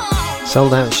home.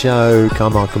 Sold Out Show,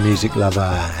 Carmichael Music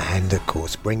Lover, and of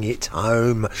course Bring It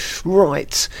Home.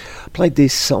 Right, played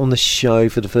this on the show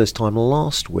for the first time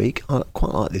last week. I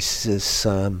quite like this as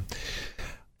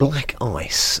Black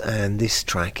Ice, and this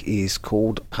track is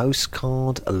called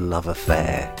Postcard Love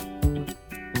Affair.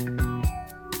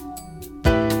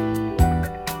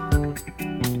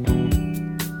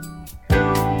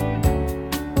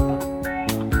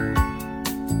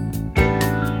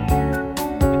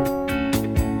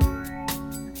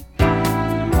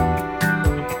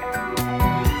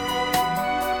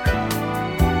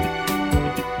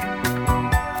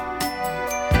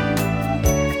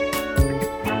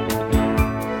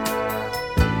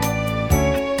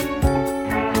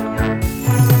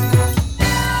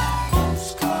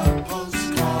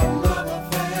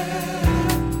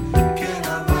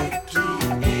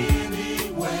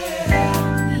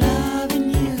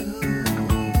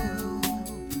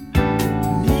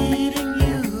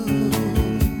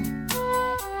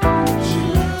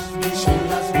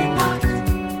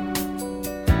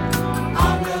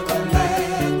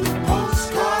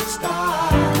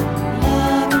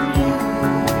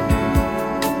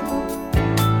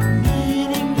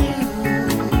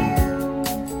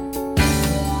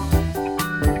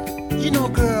 You know,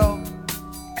 girl,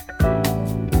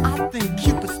 I think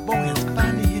Cupid's bow has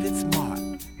finally hit it smart.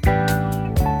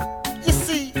 You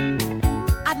see,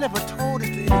 I never told this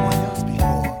to anyone else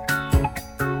before,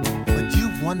 but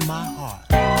you've won my heart.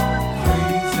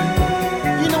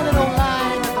 You know that old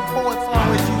line that the poets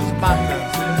always use about the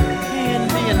hand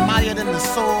me and mightier than the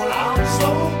soul? I'm so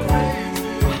crazy.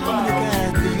 How many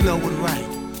guys do you know would write,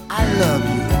 I love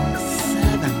you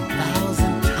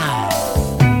 7,000 times?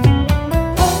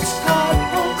 Postcard,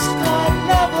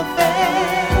 love affair.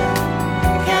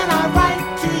 Can I write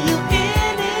to you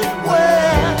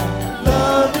anywhere?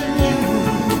 Loving you,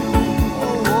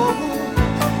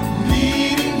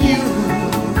 needing you.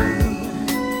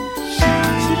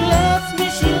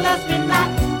 She loves me not.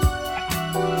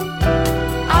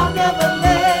 I'll never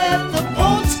let the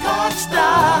postcard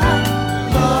stop.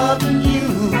 Loving you,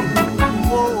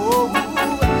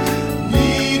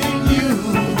 needing you.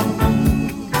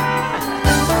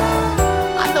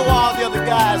 I know all the other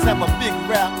guys have a big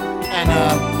rap and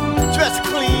dress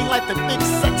clean like the big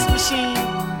sex machine,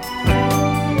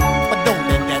 but don't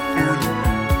let that fool you.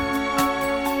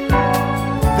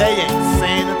 They ain't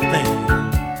saying a thing.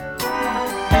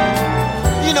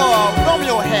 You know,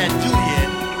 Romeo had Juliet,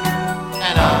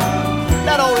 and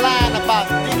that old line about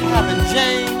Dick having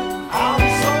Jane. I'm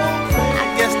so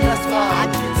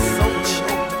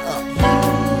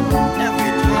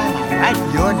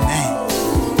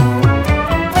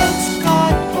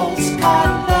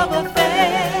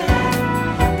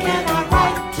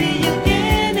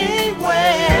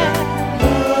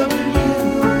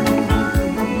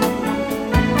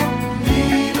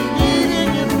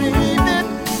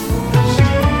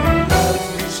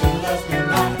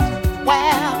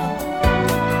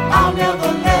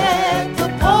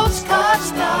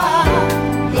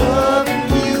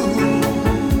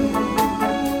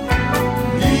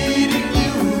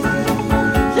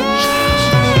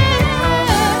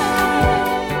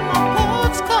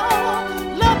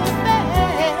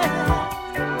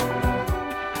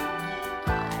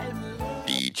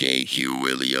DJ Hugh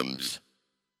Williams.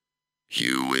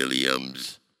 Hugh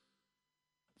Williams.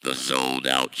 The Sold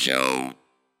Out Show.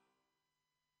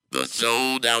 The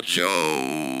Sold Out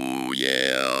Show,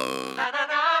 yeah.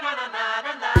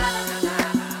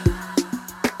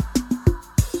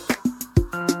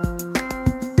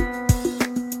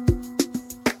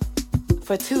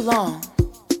 For too long,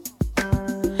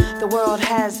 the world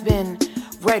has been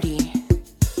ready.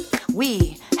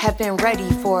 We have been ready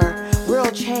for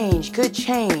real change, good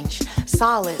change,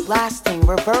 solid, lasting,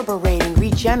 reverberating,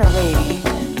 regenerating,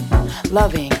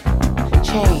 loving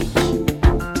change.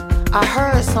 I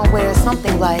heard somewhere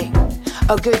something like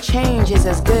a good change is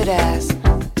as good as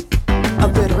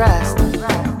a good rest.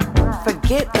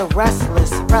 Forget the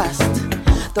restless rest.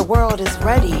 The world is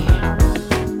ready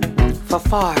for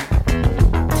far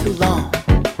too long.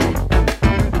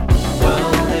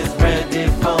 World is ready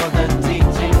for the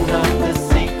teaching of the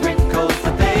secret codes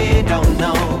that they don't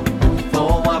know.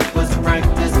 For what was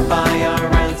practiced by our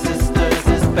ancestors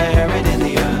is buried in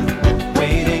the earth,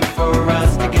 waiting for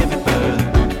us to give it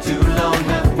birth. Too long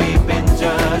have we been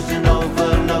judged and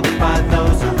overlooked by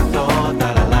those who thought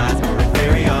that our lives were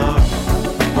inferior.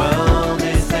 World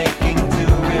is aching to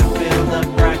reveal the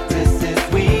practices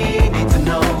we need to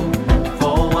know.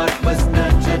 For what was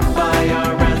nurtured by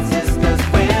our ancestors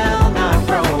will not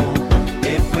grow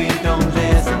if we don't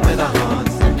listen with our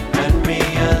hearts and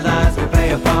realize we play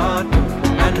a part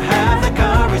and have the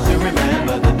courage to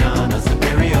remember that none are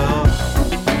superior.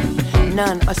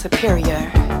 None are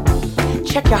superior.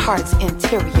 Check your heart's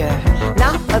interior,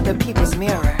 not other people's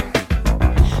mirror.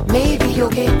 Maybe you'll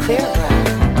get clearer.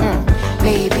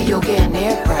 Maybe you'll get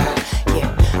nearer. Yeah,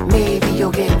 maybe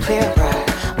you'll get clearer.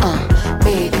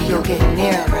 Maybe you'll get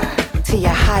nearer to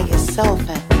your highest self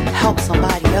and help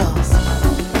somebody else.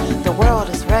 The world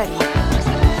is ready.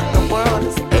 The world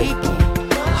is aching.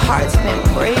 Heart's been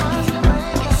breaking.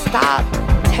 Stop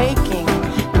taking,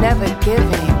 never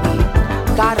giving.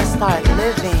 We gotta start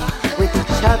living with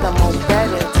each other more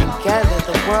better together.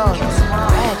 The world is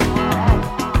ready.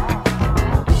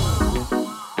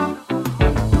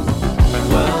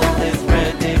 World is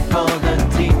ready for the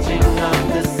teaching of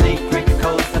the secret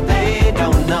codes that they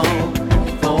don't know.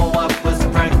 For what was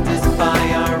practiced by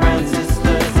our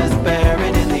ancestors is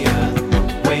buried in the earth,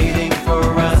 waiting for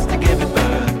us to give it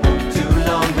birth. Too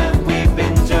long have we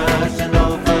been judged and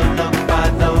overlooked by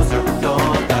those who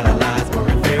thought that our lives were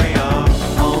inferior.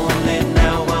 Only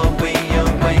now are we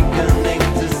awakening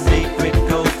to secret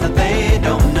codes that they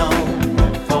don't know.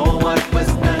 For what was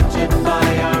nurtured by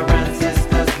our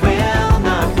ancestors will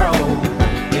not grow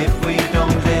if we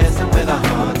don't listen with our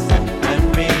hearts and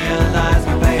realize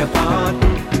we play a part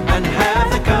and have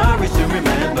the courage to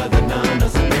remember that none are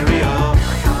superior.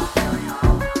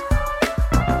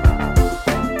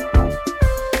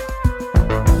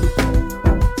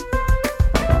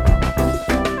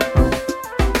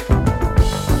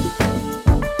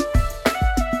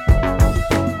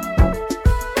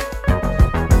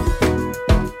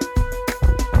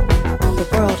 The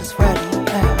world is ready.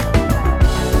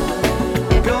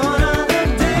 Gone are the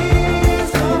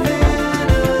days of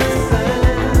innocence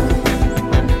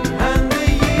and the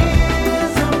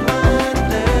years of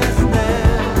mindlessness.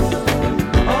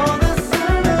 All the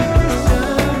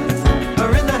solutions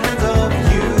are in the hands of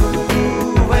you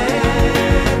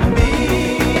and me.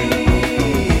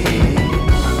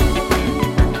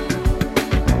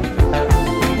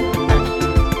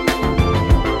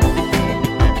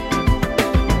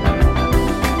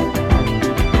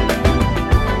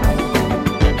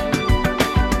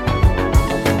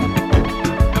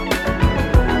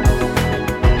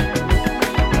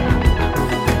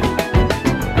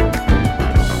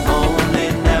 Only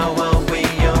now are we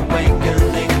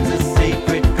awakening to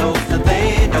secret codes that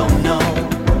they don't know.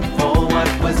 For what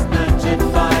was nurtured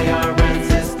by our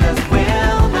ancestors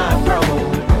will not grow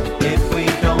if we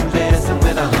don't listen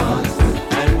with our hearts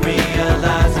and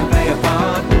realize we play a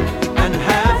part and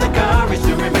have the courage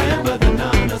to remember that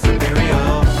none are superior.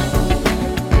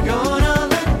 Gone are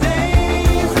the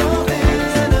days of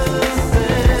innocence.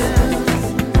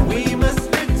 We must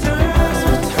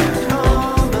return to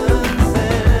common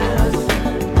sense.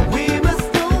 We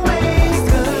must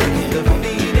awaken the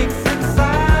phoenix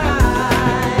inside.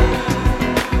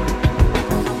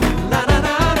 La la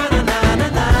la la la la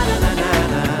la la la.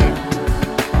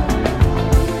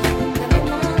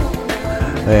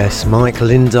 Yes, Mike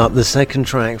Lindup, the second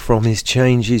track from his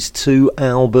Changes 2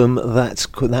 album.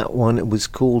 That one was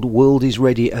called World is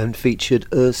Ready and featured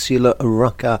Ursula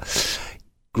Rucker.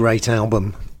 Great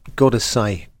album, gotta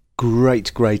say.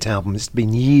 Great album. It's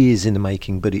been years in the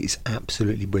making, but it is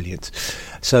absolutely brilliant.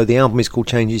 So the album is called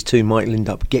Changes 2, Mike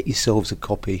Lindup. Get yourselves a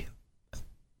copy.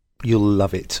 You'll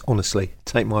love it, honestly.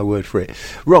 Take my word for it.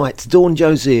 Right, Dawn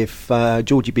Joseph,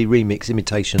 Georgie B remix,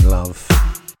 Imitation Love.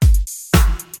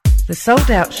 The Sold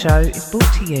Out Show is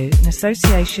brought to you in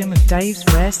association with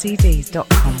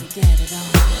davesrarecds.com.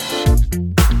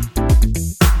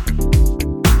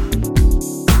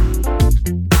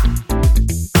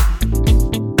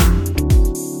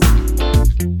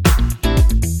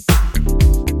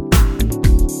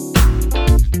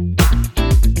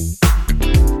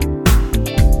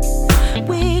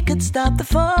 Stop the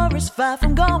forest fire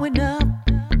from going up.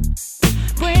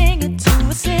 Bring it to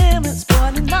a simmer, it's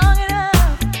boiling long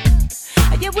enough.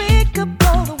 Yeah, we could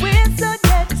blow the wind, so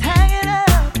yeah, just hang it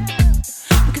up.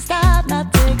 We can stop,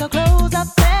 not take our clothes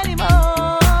off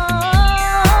anymore.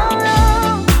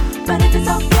 But if it's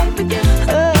okay with you,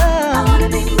 I wanna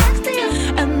be next to you.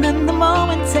 And then the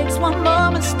moment takes one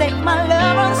more mistake, my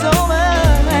love runs over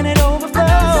and it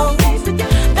overflows.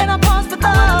 Then I pause for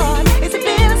thought. Is it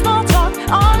been a small talk?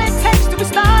 All it takes to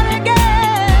start again.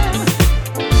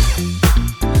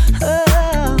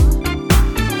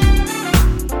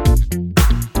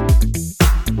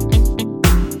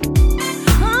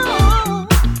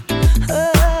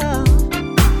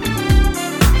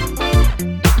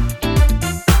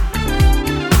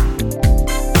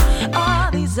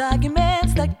 All these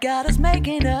arguments that got us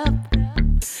making up,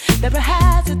 never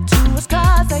has it to us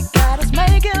cause they got us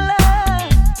making love.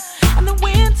 And the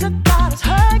winter got us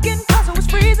hugging cause it was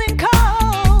freezing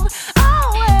cold.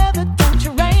 Oh, weather, don't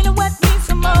you rain and wet me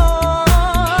some more.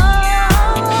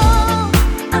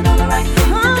 I know the right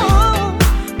thing to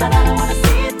do, but I don't wanna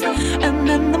see it through. And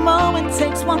then the moment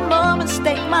takes one more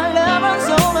mistake, my love runs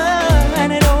over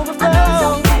and it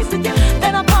overflows.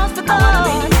 Then I pause for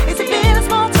thought. Is it been a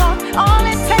small talk? All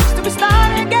it takes to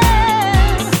start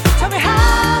again. Tell me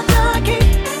how do I keep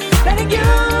letting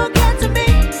you get to me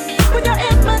with your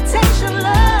imitation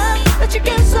love that you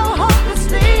give so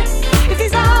hopelessly? If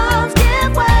these arms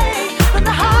give way, then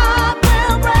the heart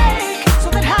will break. So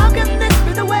then how can this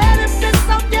be the way that this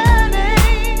I'm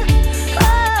yearning?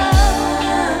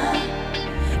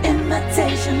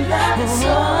 Imitation love is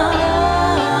all.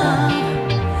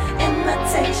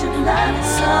 Imitation love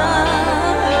is all.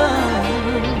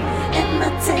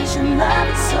 Imitation love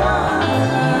is all.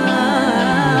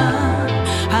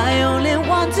 I only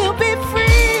want to be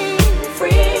free,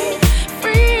 free,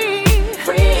 free,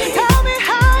 free. Tell me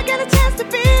how I get a chance to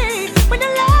be when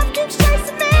your love keeps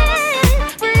chasing me.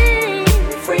 Free,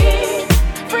 free,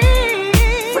 free,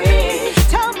 free.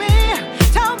 Tell me,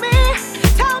 tell me,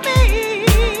 tell me.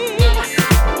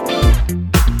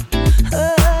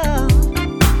 Oh.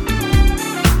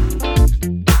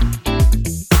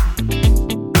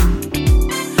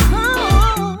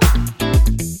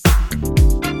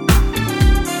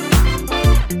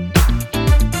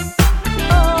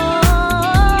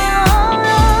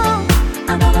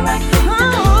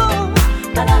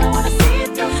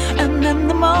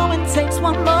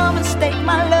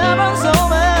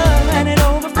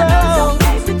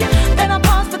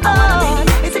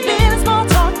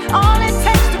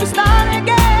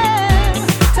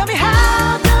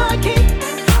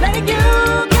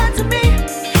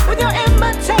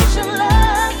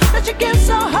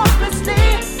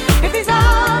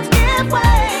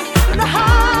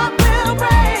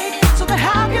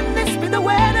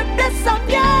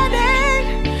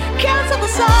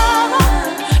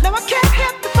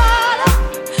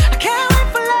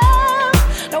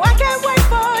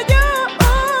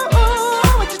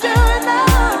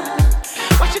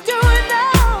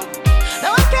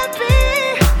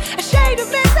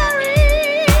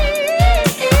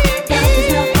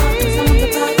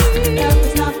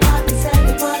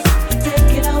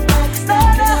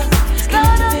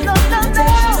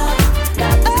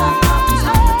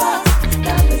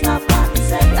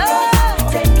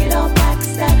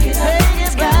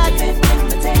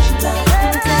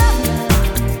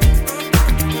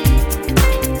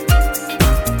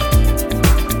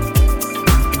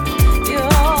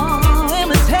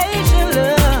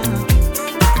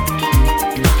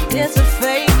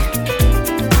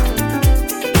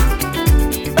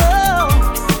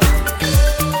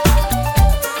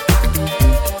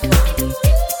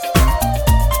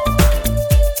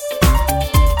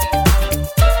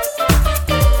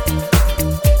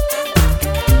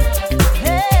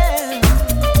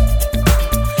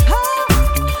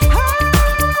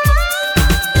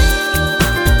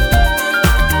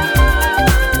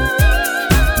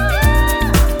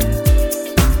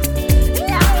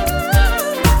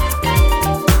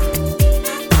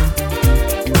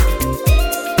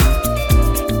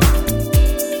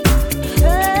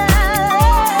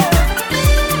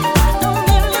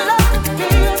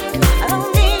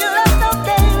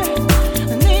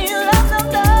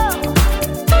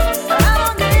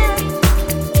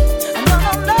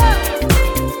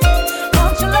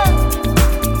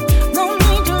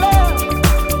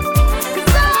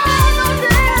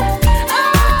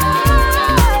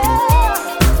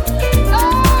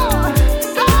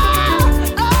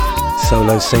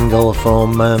 solo single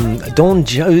from Don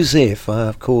Joseph,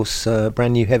 of course,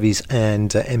 Brand New Heavies and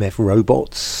MF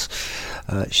Robots.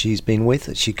 She's been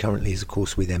with. She currently is, of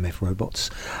course, with MF Robots.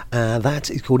 That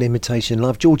is called Imitation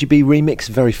Love. Georgie B remix,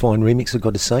 very fine remix, I've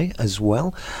got to say, as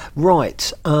well.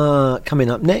 Right, coming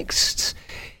up next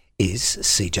is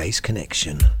CJ's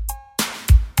Connection.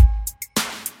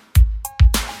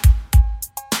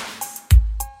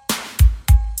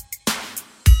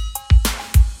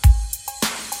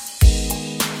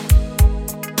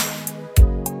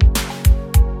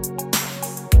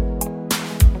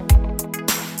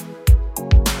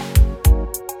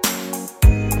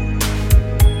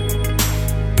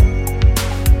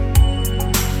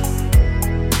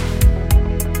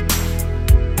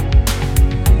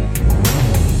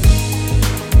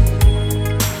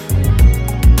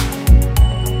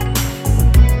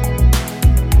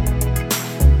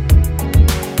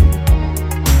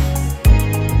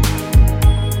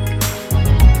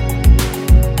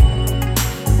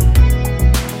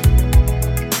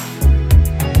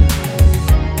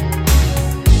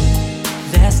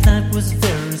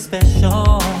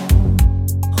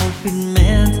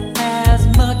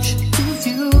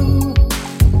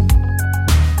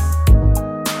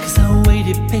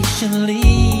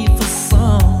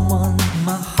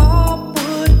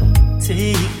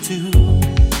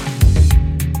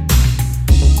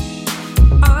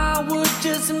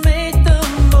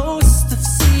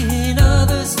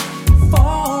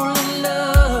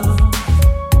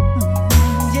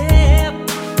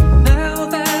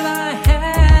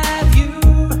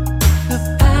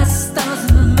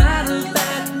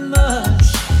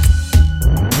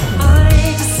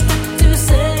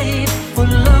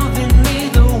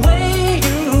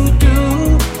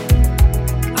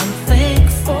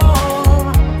 For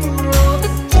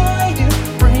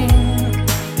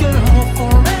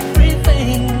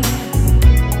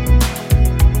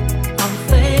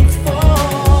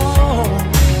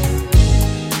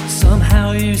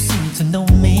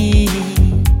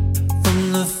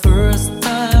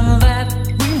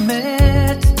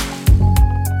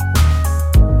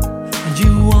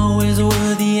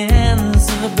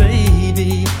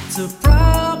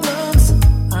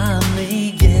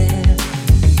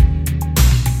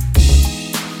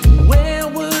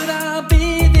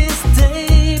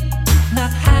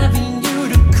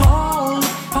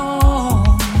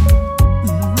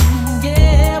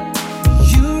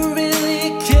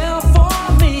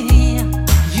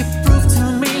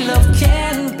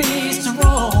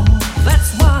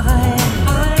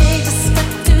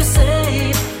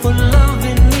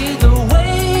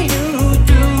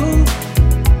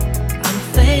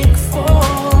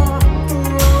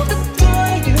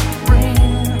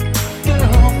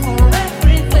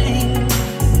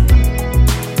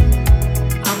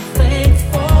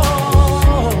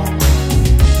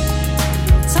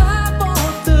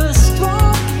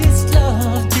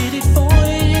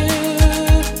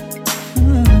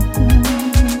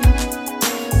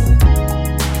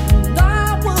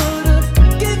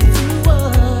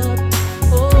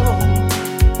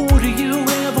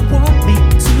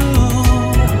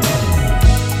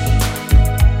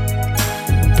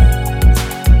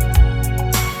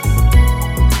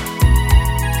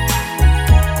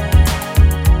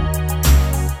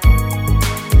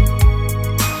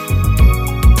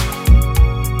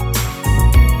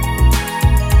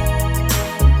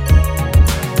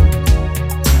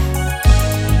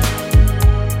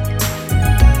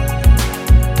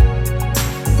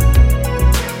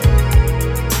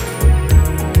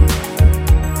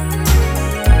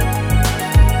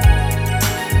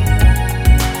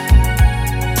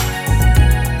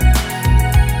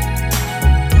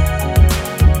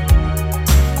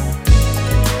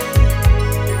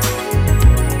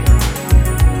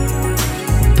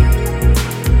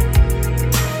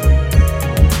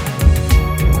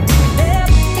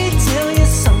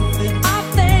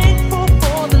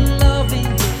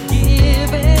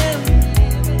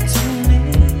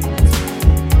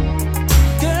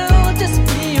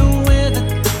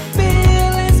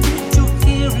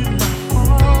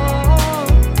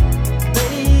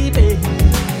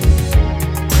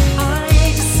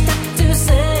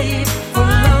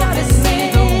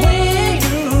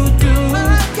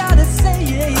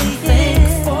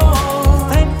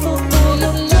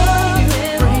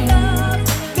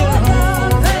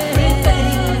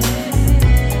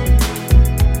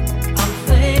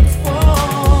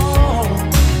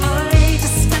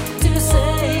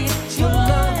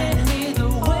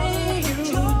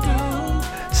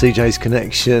CJ's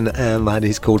Connection, and that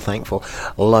is called Thankful.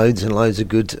 Loads and loads of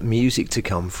good music to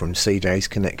come from CJ's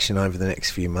Connection over the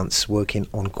next few months, working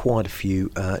on quite a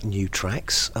few new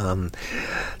tracks. Some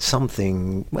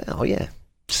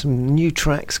new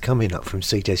tracks coming up from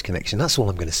CJ's Connection. That's all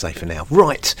I'm going to say for now.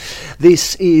 Right,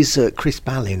 this is Chris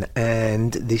Ballin,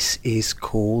 and this is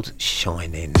called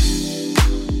Shining.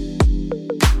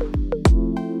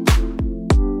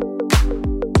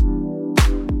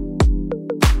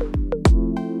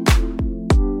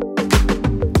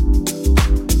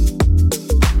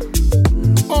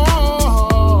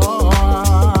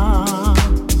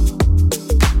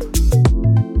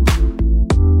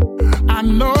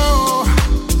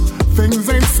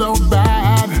 So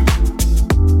bad,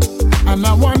 and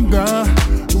I wonder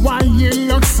why you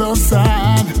look so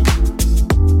sad.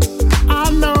 I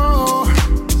know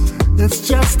it's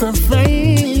just a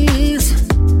phase.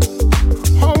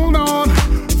 Hold on,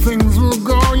 things will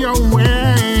go your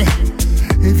way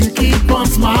if you keep on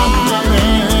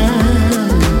smiling.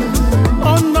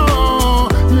 Oh no,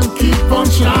 you keep on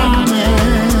shining.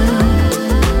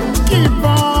 Keep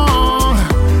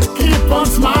on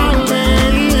smiling.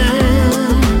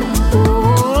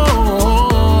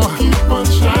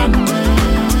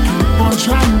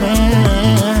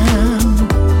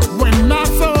 When I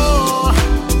saw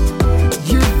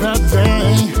you that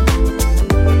day,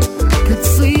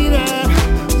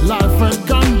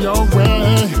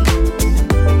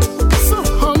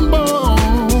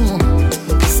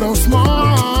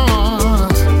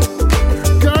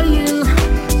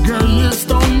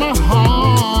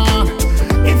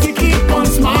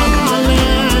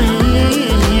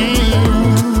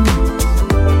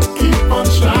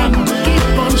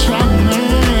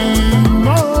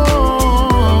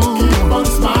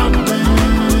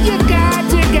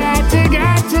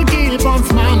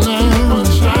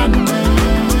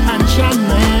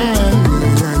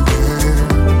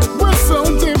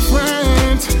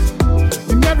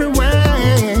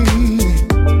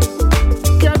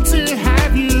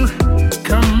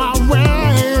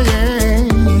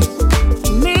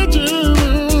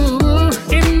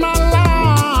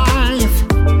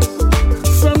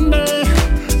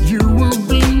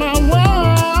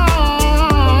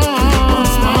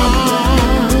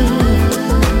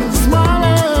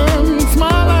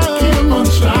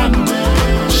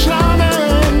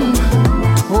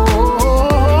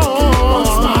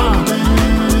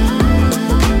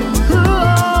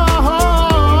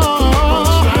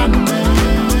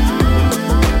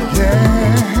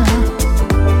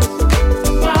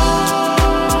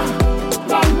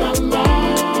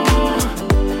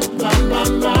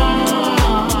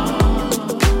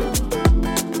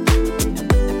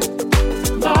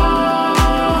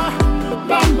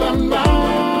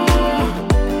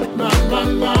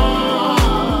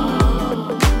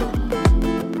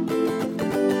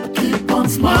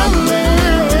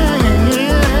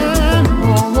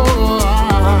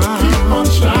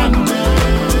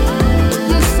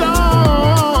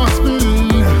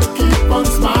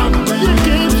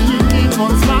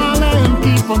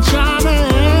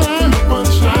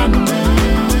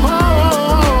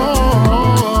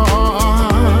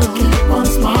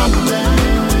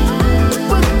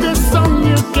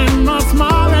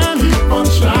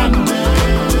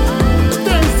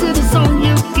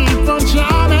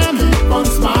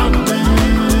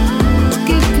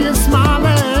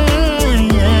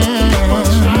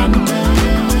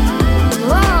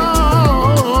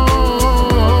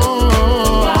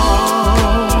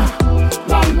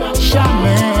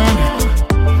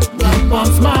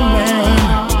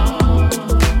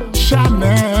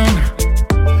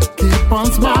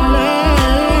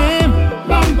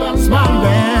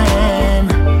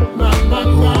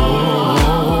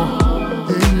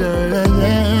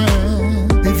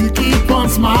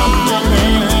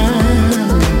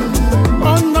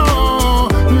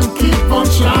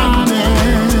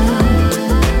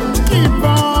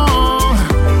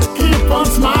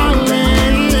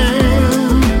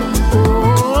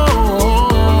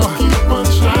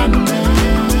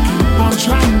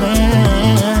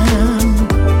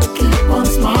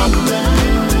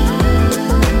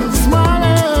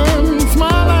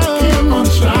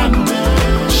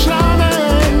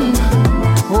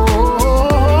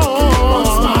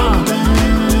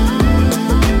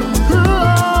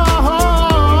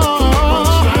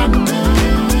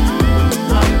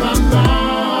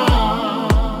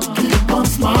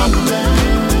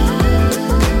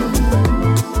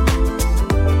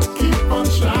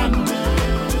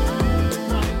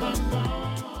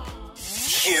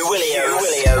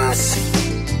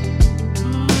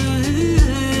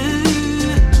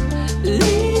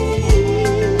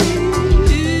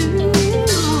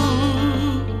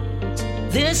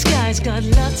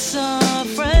 are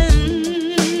friends,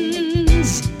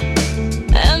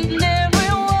 and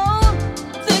everyone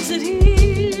thinks that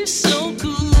he's so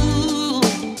cool,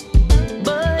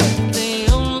 but they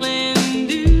only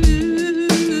knew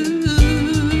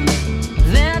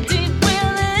that deep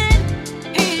within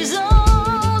he's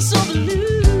also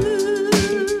blue.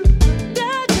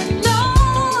 Did you know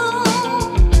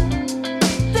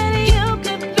that you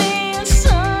could be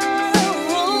inside a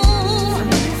room?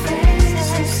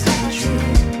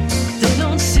 They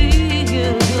don't see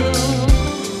you.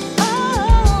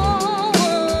 Oh,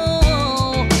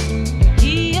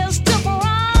 he has took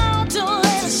around to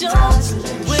let us show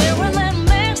wearing that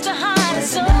mask to hide his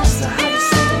soul.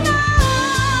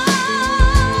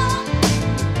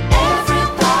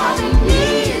 Everybody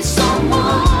needs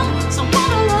someone to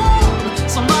love,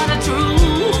 somebody true.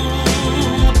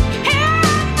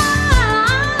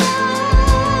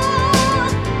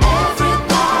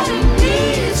 Everybody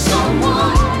needs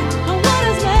someone. What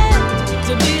is left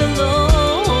to be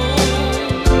alone?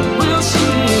 Well, she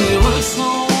works so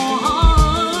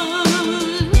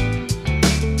hard.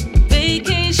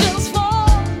 Vacations for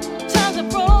times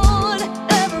abroad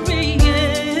every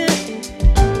year.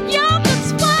 You can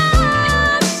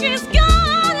swear she's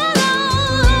got it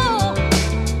all.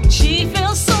 She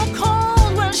feels so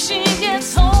cold when she gets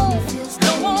home.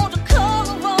 Don't want to call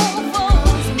her on the phone.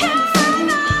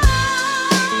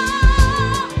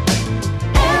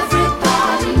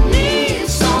 Everybody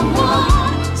needs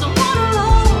someone to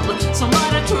love,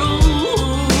 somebody true.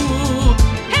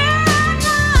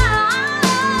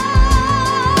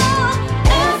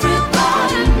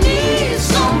 Everybody needs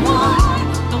someone.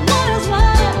 What is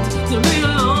left to be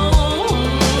alone?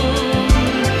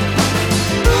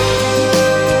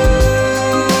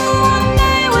 One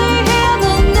day we hear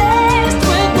the next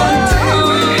we go.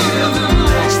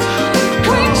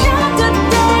 We jump the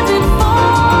day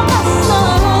before the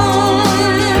sun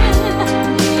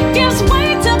gives way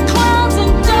to clouds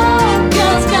and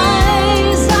darker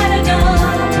skies. Light it up,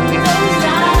 those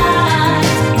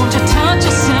eyes. Won't you touch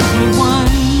us, everyone?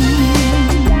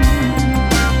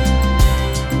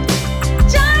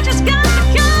 Time just got to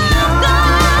come.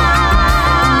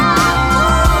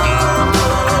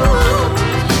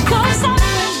 'Cause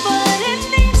everybody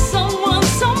needs someone,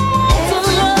 someone to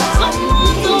love,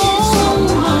 someone to hold.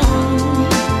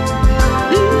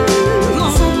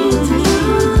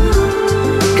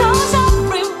 'Cause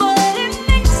everybody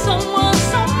needs someone,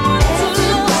 someone to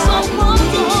love, someone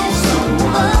to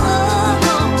hold.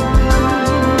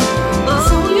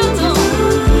 Oh, you know.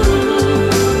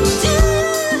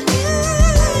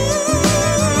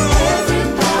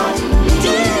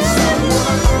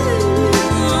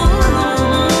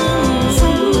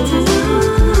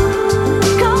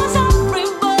 Cause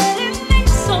everybody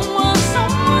needs someone,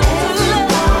 someone to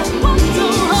love, one to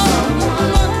hold.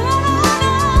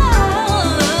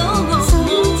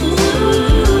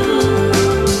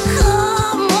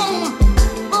 Come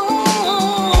on,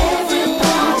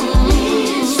 everybody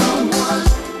needs someone.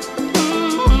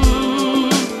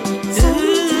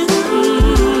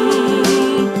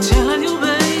 Telling you,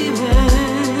 baby,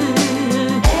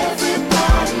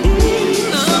 everybody needs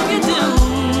love you do.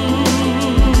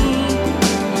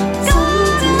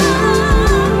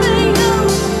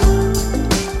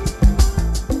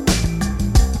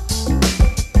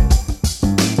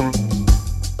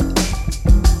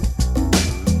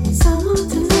 Someone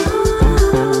to love.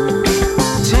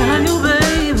 Telling you,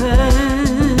 baby,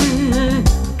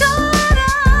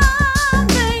 gotta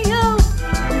be you.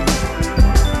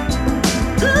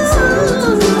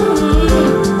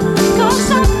 Cause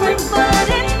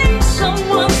everybody needs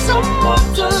someone, someone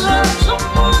to love,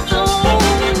 someone to hold.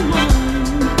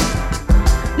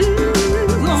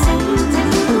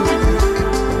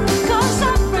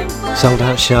 Sold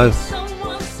Out Show.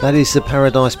 That is the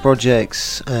Paradise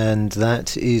Projects, and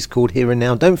that is called Here and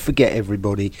Now. Don't forget,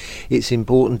 everybody, it's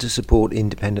important to support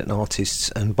independent artists,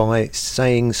 and by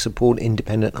saying support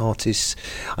independent artists,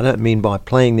 I don't mean by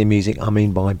playing their music, I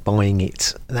mean by buying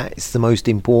it. That's the most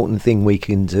important thing we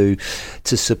can do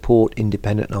to support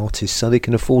independent artists so they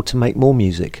can afford to make more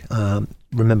music.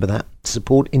 Remember that.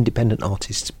 Support independent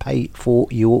artists. Pay for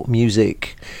your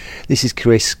music. This is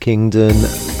Chris Kingdon.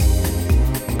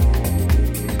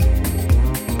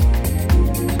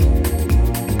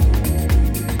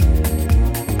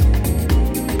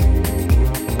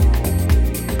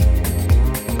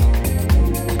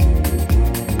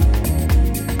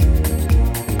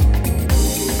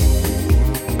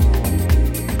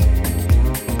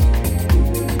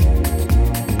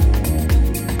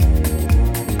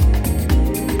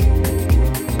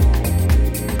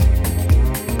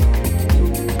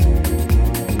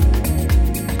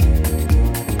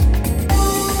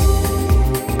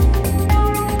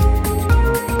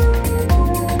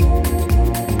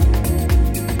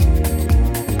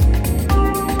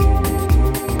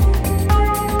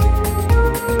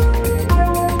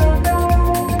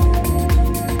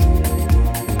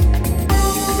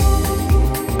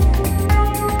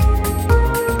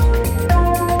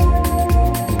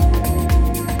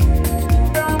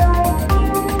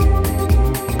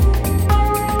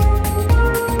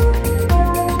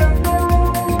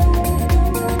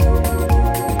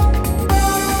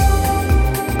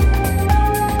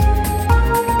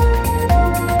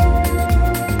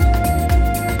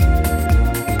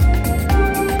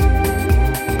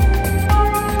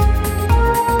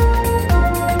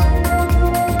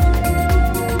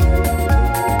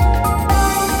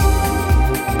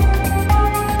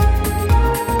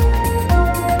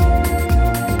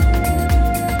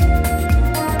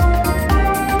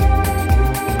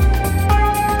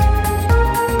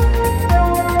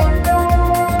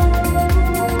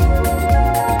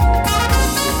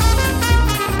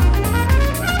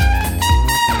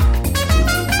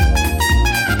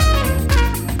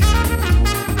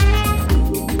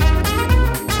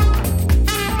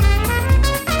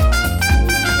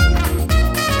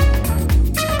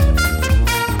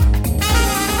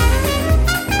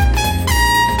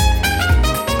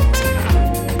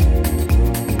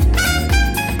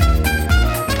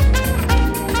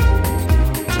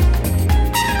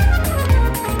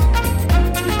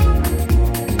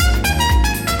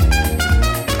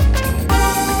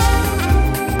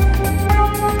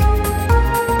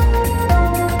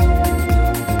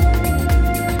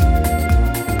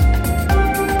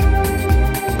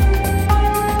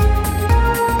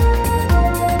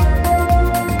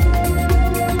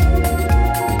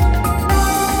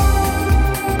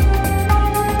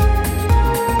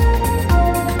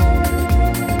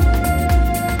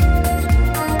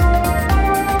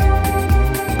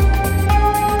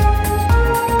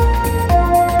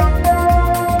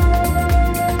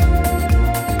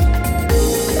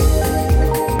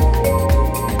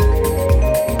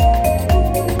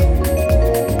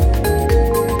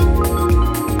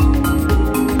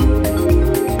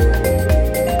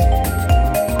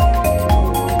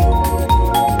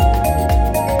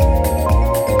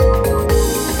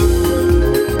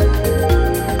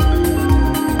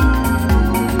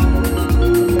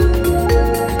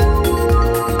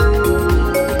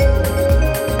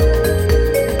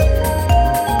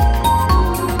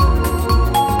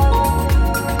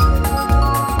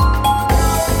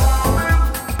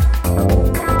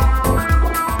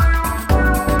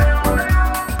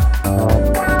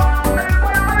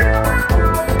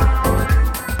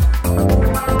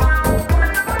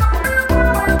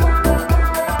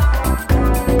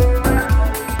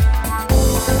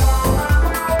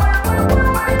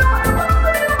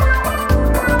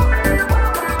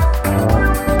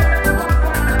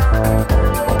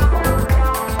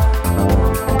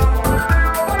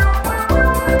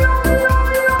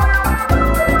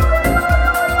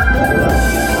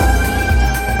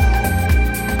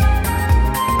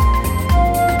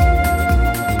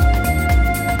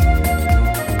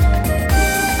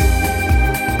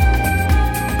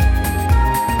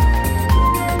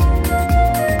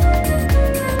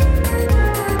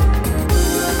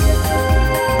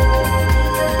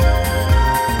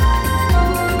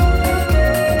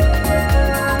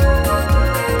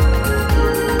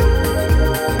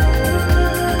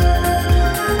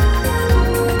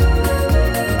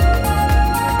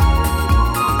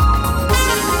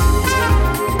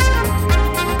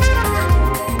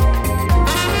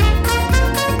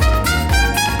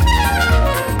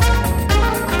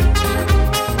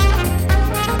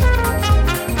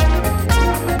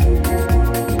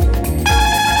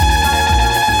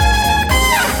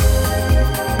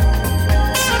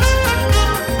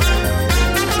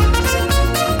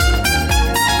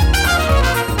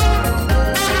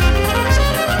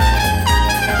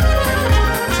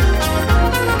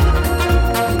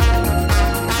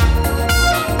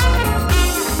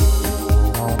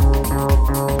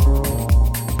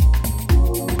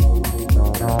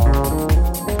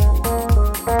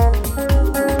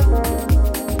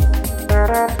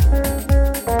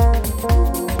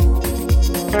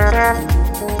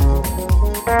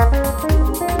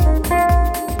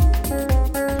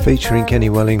 Featuring Kenny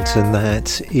Wellington,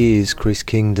 that is Chris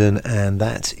Kingdon, and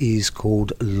that is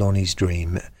called Lonnie's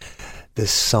Dream. The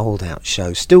Sold Out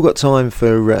Show. Still got time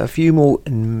for a few more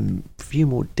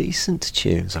decent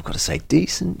tunes. I've got to say,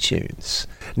 decent tunes,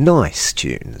 nice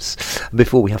tunes,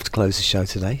 before we have to close the show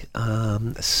today.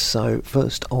 So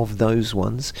first of those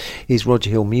ones is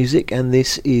Roger Hill Music, and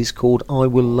this is called I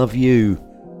Will Love You.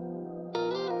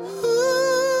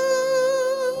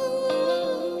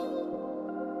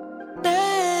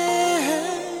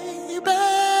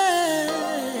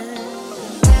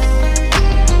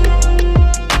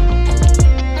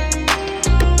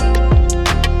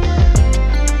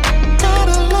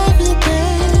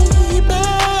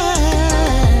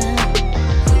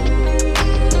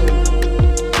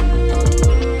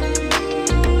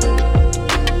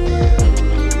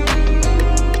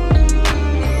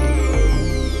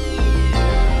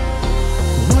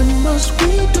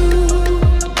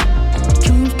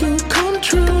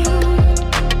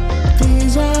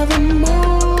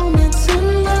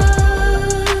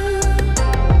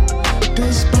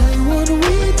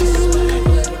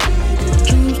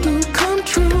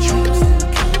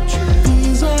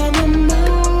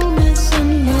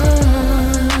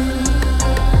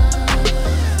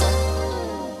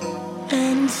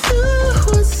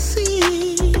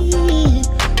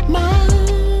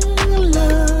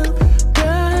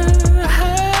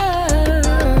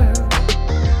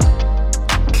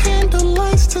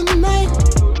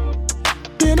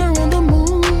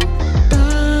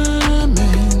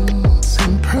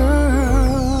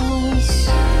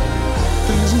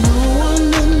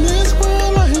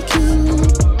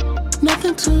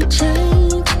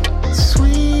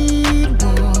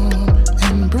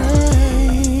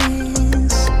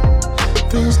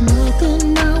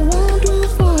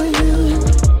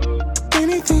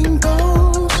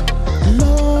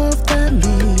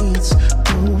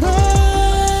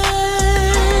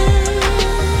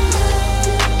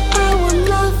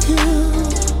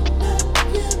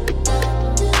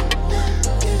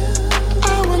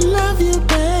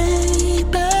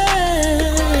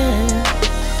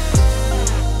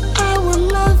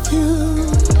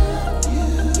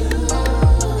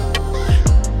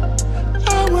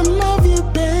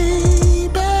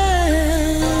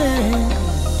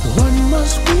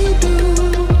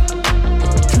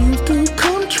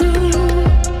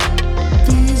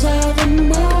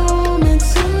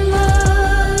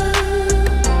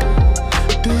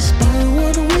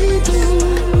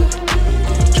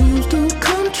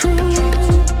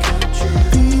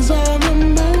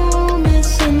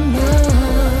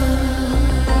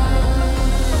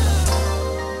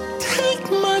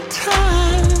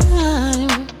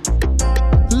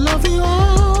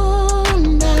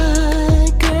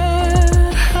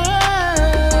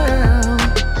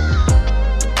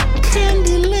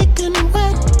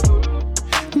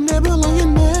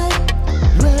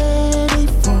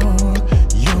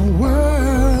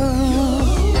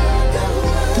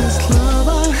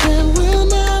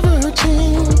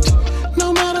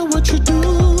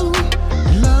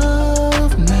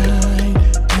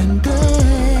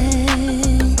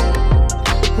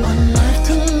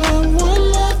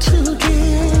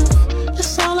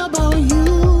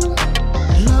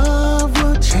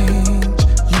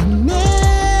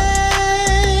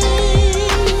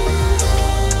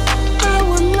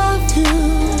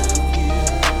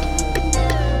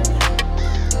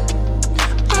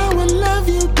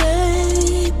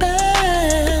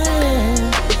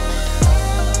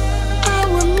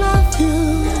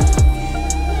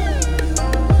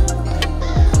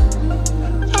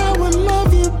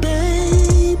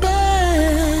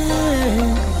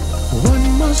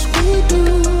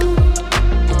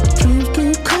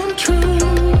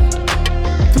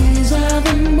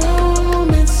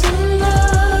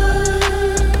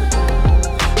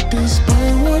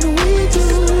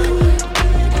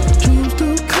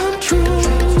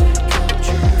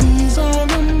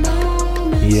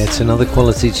 Another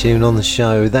quality tune on the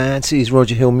show. That is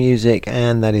Roger Hill Music,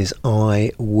 and that is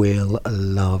I Will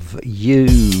Love You.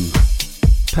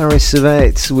 Paris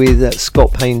Savette with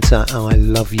Scott Painter, I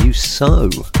Love You So.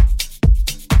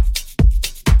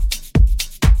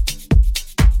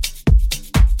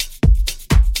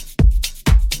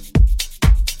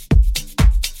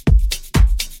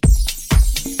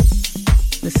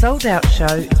 The Sold Out Show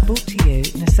is brought to you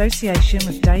in association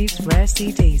with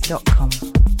davesrarecds.com.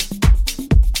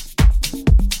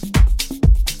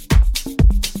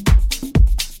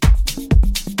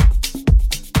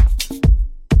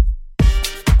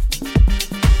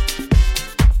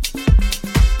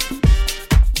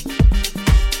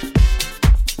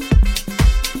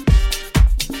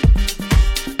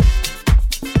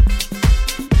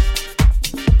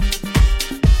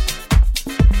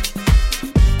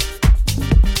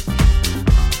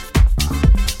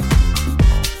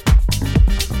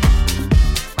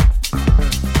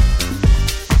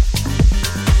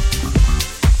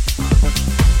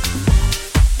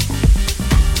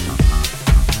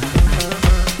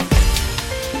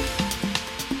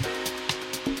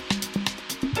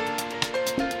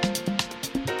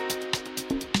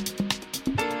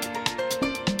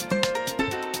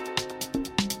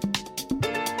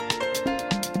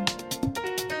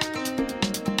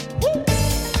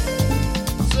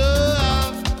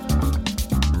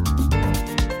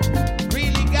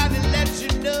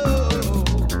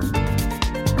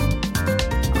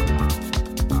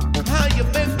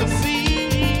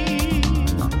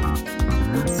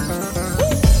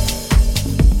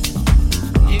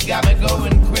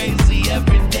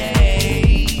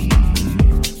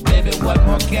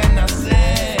 can I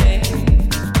say?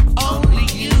 Only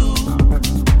you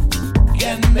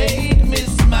can make me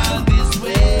smile this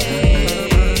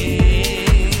way.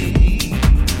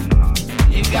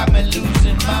 You got me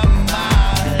losing my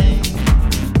mind.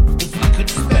 If we could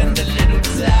spend a little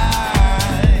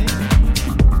time,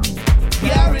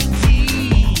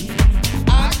 guarantee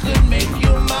I could make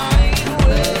your mind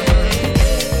well.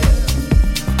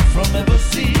 From ever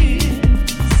since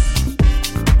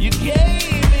you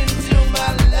came into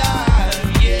my life,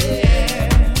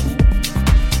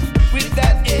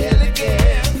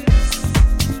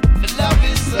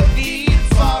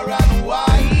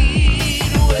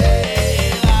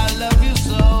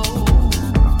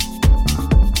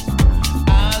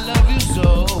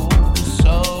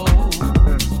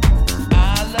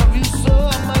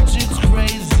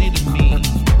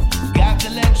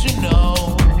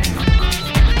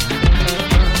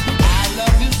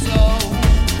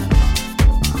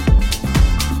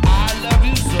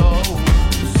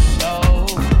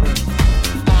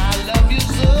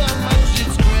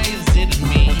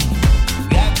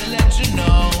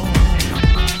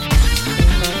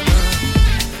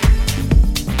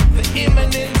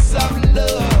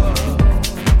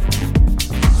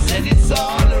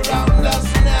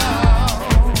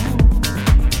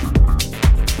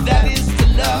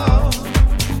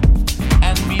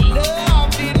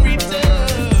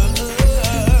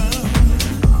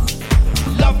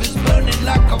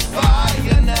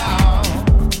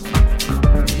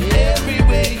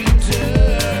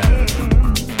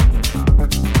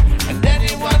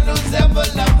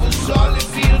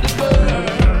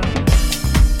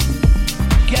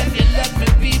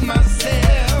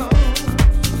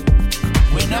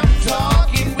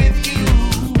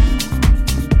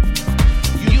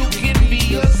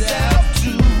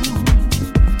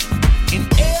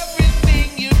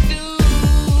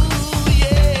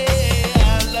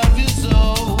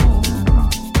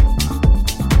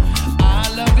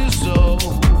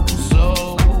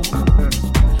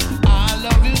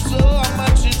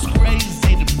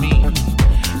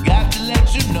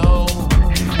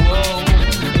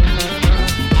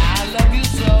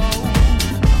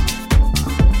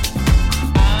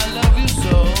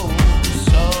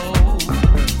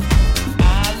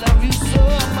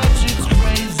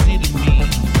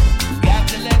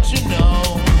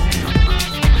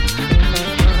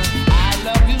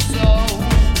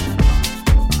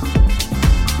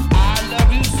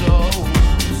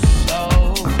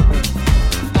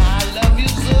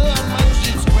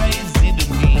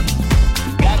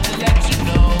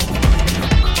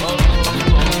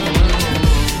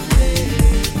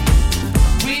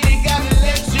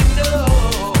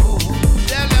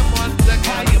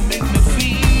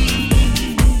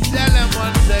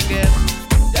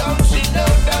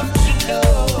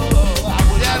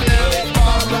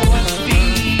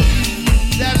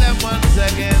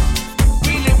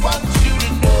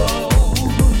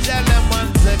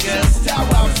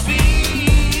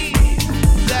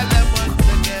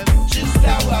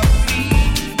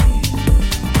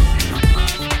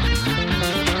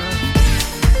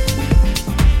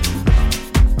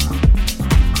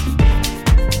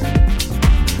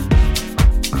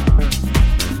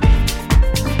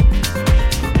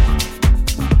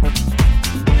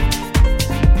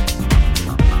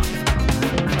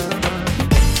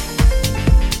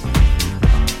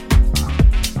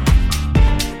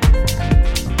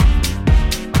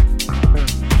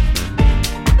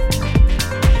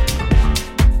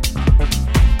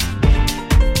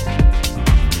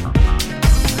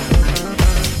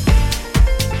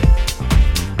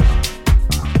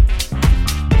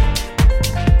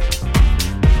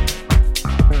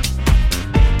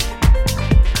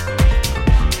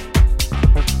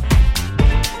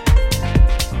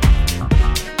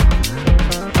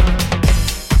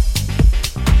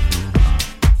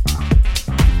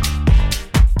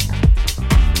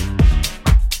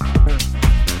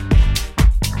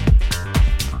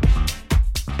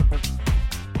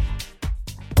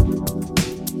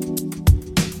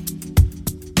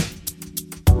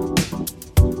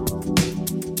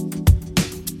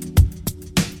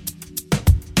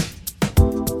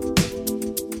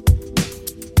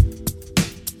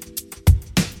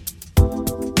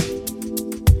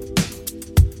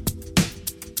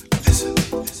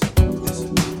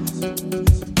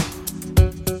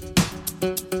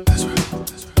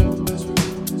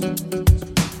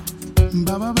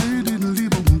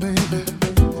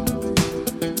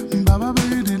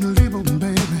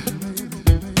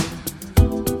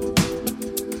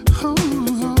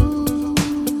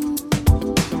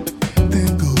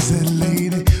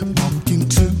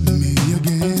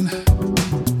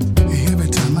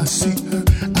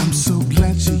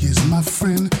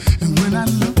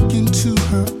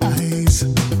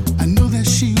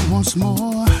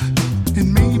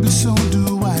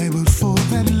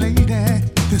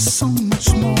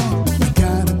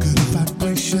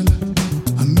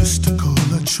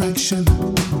 connection,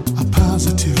 a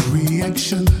positive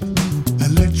reaction,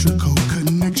 electrical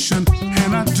connection,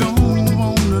 and I don't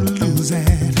wanna lose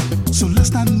it. So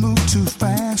let's not move too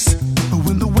fast. But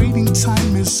when the waiting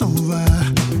time is over,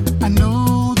 I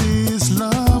know this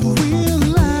love will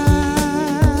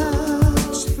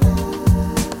last.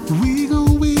 We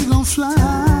gon' fly.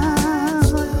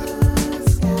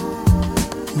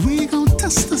 We gon'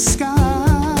 touch the sky.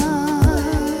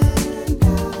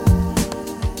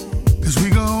 'Cause we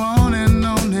go on and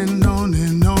on and on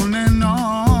and on and on.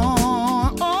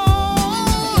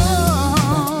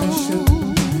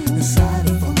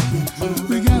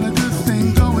 We got a good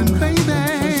thing going,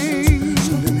 baby.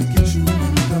 So let me get you in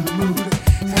the mood.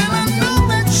 And I know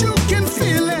that you can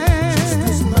feel it just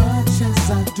as much as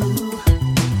I do.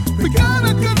 We got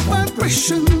a good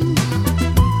vibration.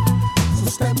 So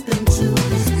step into it.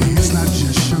 It's not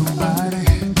just your body.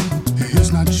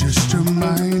 It's not just your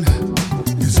mind.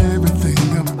 It's everything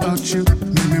about you.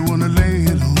 Make me wanna lay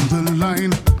it on the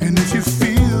line. And if you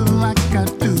feel like I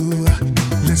do,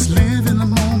 let's live in the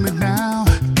moment now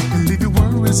and leave your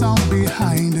worries all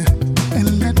behind. And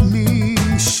let me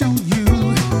show you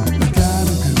we got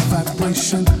a good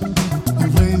vibration, a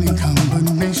winning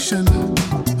combination,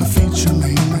 a feature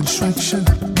main attraction,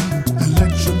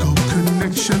 electrical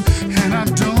connection, and I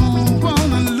don't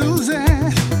wanna lose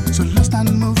it. So let's not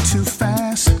move too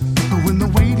fast. But when the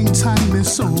waiting time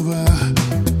is over,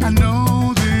 I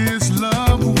know this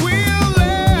love will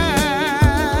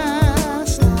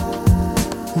last.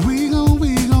 We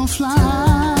gon' fly.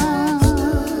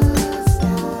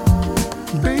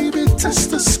 Baby, touch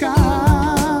the sky.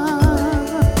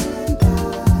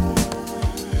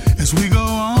 As we go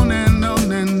on and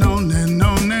on and on and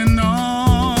on and on.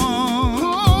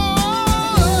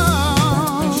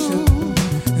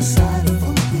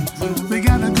 We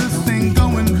got a good thing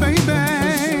going, baby.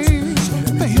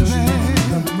 Baby.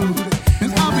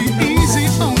 And I'll be easy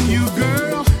on you,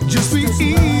 girl. Just be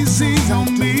easy on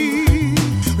me.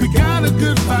 We got a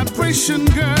good vibration,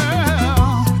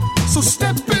 girl. So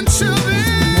step into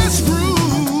this groove.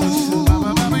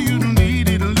 You don't need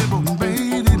it a little,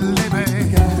 baby. We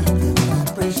got a good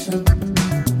vibration.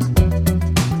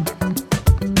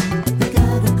 We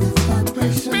got a good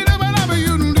vibration. You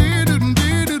don't need it,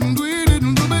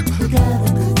 we got a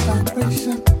good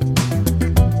vibration.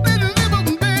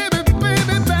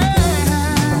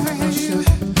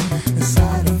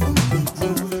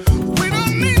 We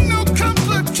don't need no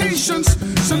complications,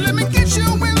 so let me get you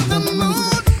in the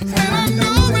mood, and I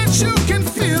know that you can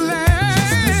feel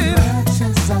it. Just as much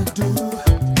as I do.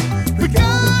 We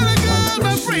got a good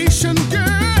vibration,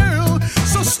 girl.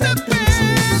 So step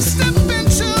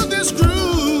into this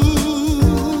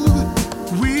groove.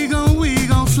 We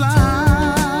gon' fly.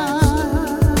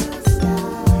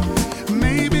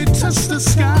 Maybe touch the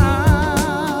sky.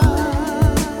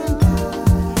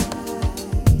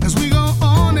 As we go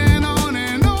on and on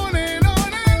and on and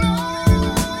on and on.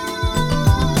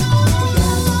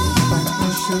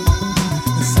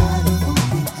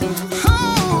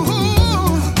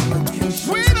 Oh,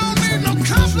 we don't need no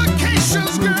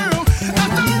complications, girl.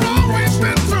 After all we've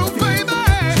been through, baby.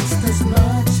 Just as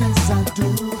much as I do.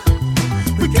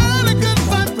 We got a good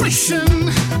vibration.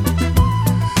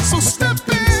 So step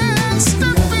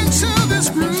into this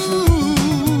groove.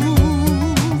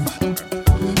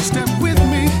 Step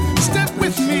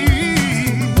with me,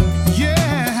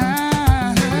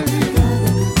 yeah.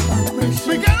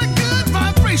 We got a good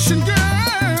vibration,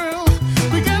 girl.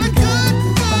 We got a good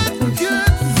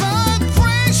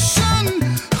vibration.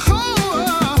 Oh.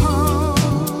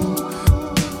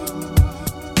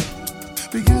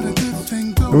 We got a good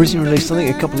thing going. Originally released, I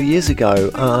think, a couple of years ago.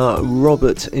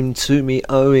 Robert Mtumi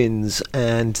Owens,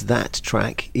 and that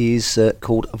track is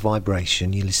called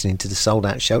Vibration. You're listening to the Sold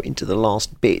Out Show, into the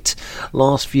last bit.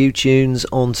 Last few tunes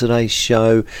on today's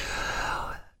show.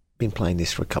 Been playing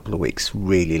this for a couple of weeks.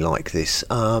 Really like this.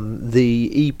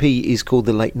 The EP is called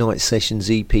the Late Night Sessions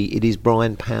EP. It is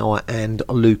Brian Power and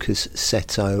Lucas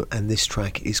Seto, and this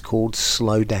track is called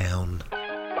Slow Down.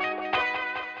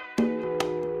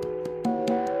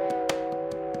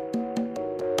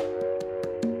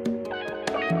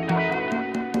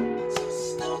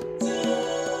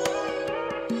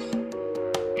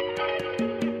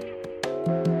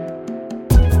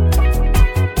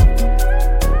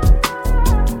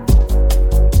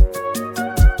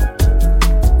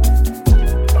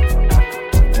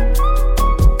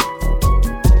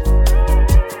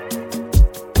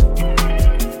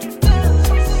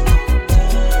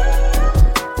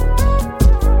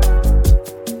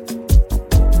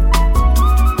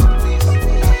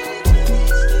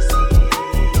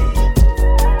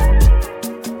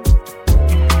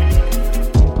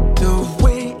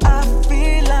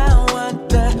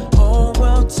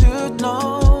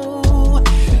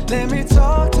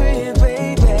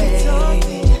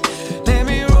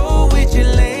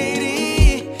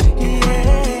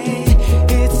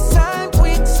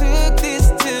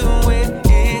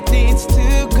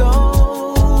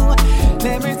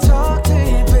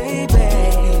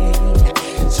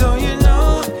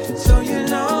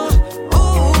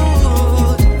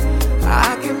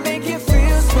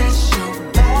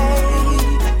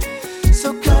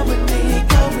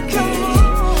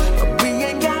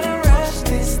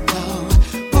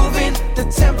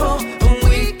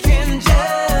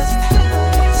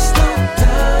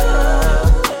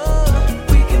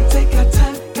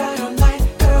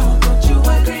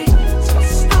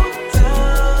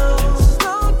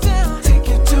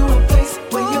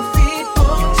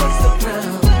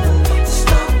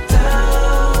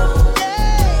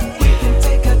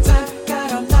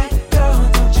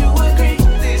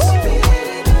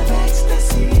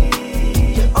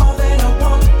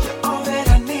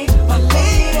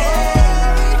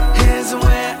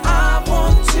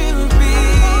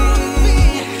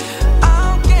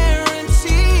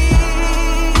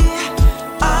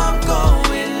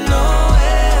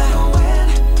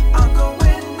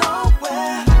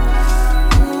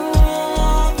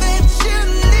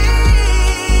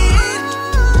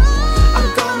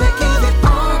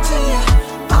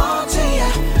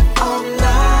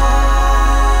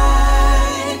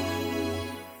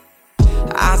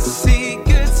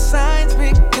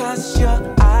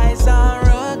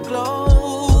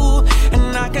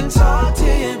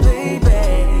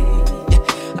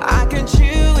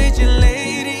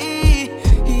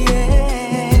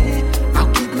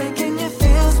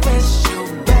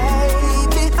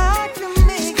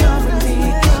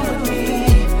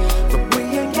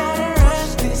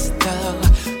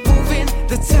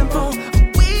 tempo.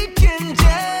 We can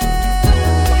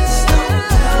just slow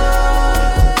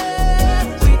down.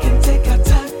 We can take our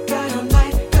time, got all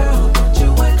night, girl. Don't you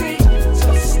agree? So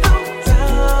slow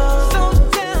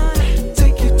down,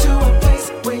 take you to a place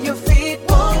where your feet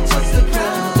won't touch the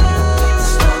ground.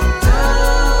 Slow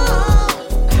down.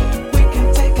 We can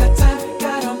take our time,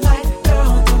 got all night,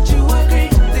 girl. Don't you agree?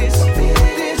 This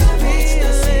feeling,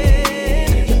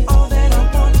 you're all that I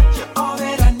want, you're all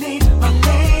that I need, my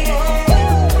lady.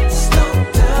 Slow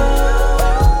down.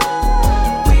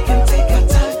 We can take our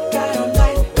time, got all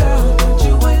night, girl. Don't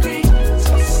you agree?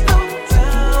 So slow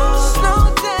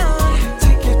down,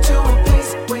 take you to a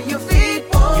place where your feet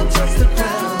won't touch the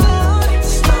ground.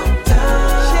 Slow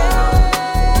down.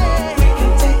 We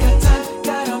can take our time,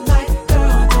 got all night,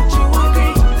 girl. Don't you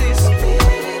agree? This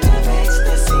feeling of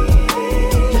ecstasy,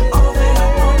 you're all that I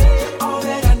want, you're all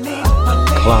that I need, my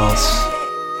lady. Class.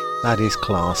 That is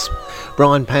class.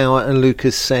 Brian Power and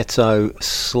Lucas Seto,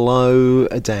 Slow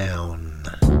Down.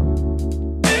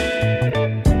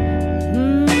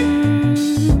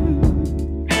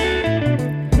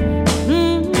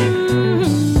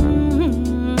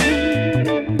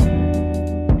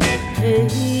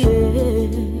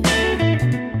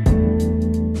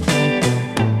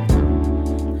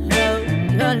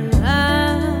 Your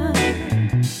love,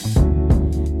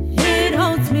 it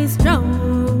holds me strong.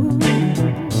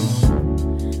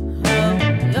 Oh,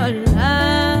 your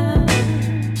love,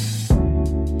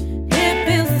 it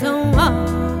feels so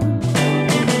warm.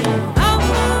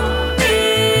 Hold me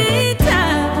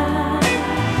tight,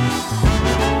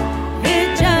 it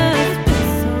just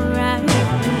feels so right.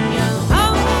 You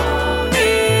hold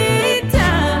me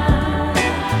tight,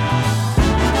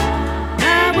 I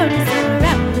would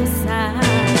surround beside.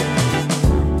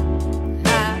 I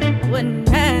would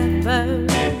never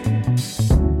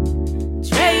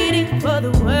trade it for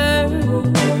the world.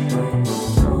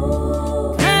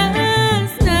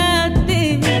 'Cause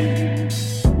nothing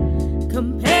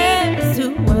compares to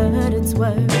what it's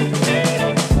worth.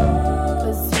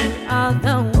 'Cause you are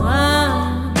the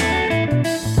one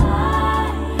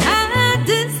I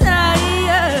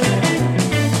desire.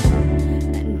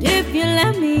 And if you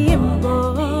let me in,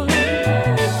 boy,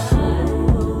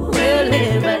 we'll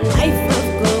live a life of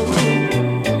gold.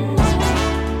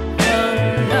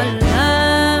 Your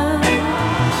love,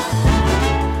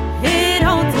 it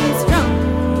holds me strong.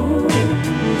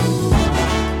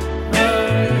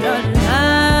 Your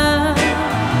love,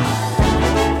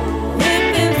 it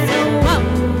feels so warm.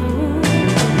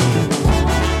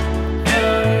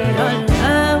 Your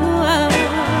love,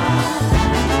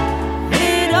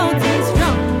 it holds me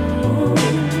strong.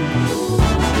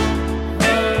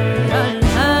 Your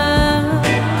love,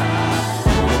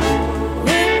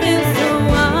 it feels so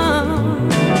warm.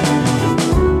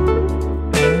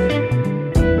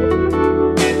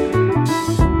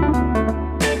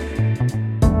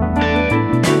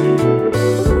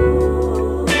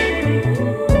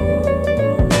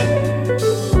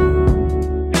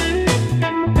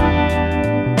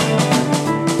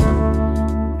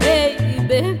 Baby,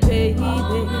 baby,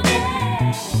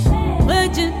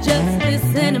 would you just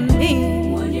listen to me?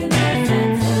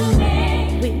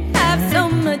 We have so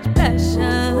much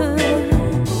passion.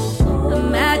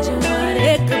 Imagine what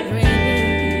it could bring.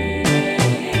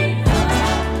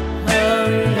 Oh,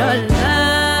 your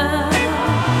love,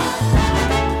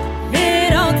 it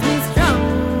holds me strong.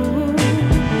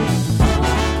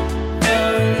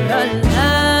 Oh, your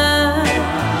love,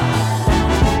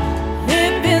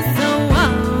 it feels so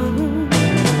warm.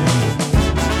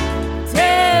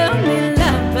 Tell me,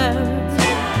 lover,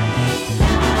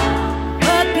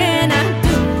 what can I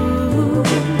do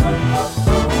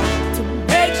to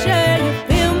make sure you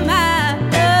feel my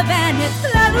love and it's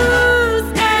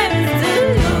closeness to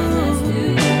you?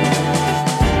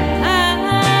 I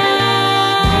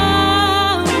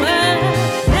will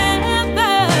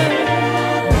never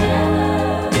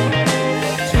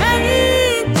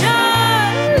trade your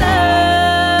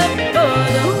love for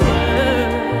the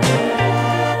world.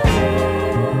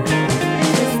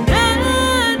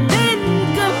 Nothing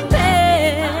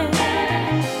compares.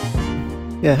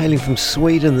 Yeah, hailing from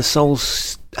Sweden, the Soul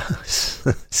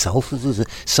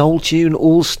Tune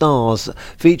All Stars,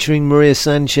 featuring Maria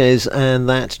Sanchez, and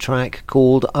that track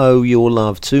called Oh Your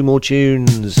Love. Two more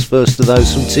tunes. First of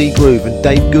those from T Groove and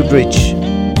Dave Goodrich.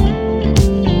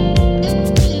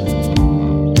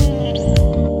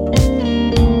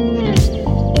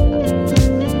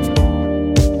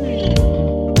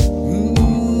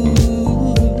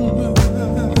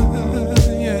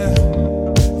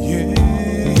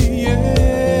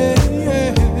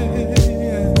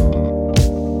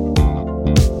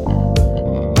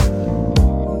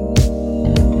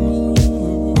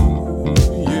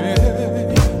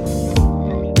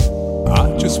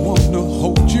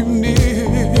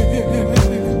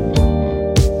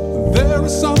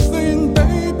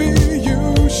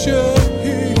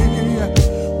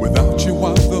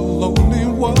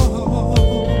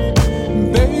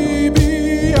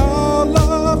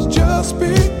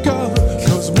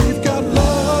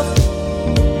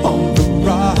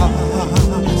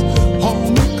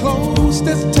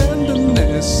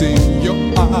 tenderness in your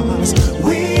eyes.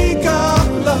 We got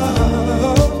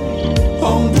love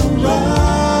on the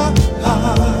rise.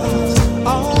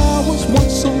 I was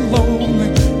once so lonely,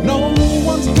 no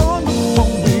one's gonna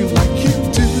hold me like you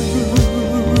do.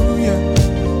 Yeah,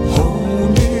 hold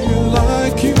me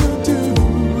like you do.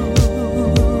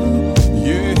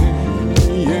 Yeah,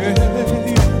 yeah.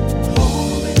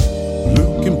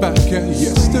 Looking back at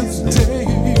yesterday,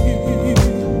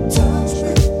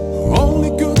 only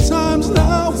good times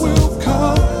now will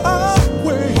come our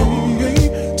way.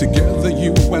 Together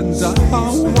you and I,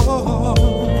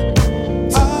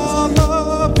 our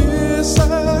love is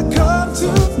second to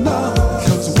none.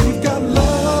 'Cause we've got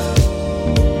love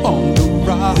on the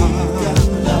rise.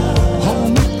 Hold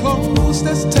me close,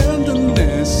 there's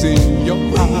tenderness in your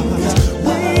eyes.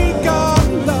 We got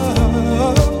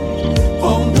love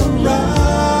on the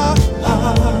rise.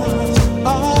 I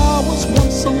was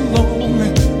once so lonely,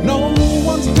 no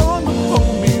one's gonna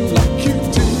hold me like you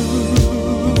do.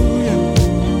 Yeah,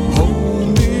 hold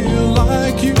me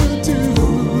like you do.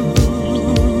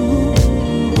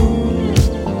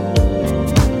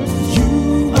 You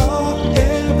are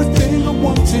everything I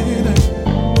wanted.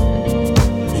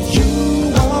 You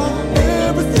are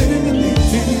everything I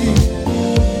needed.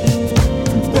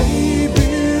 Baby,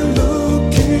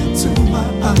 look into my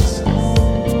eyes.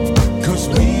 'Cause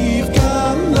we've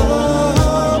got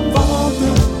love on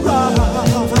the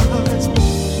rise.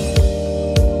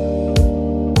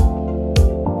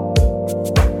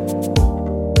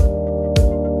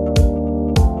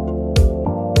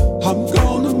 I'm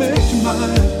gonna make you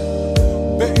mine.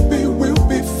 Baby, we'll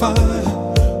be fine.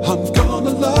 I'm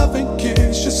gonna love and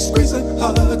kiss you, squeeze and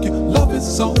hug you. Love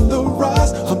is on the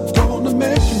rise. I'm gonna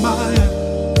make you mine.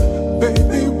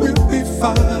 Baby, we'll be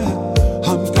fine.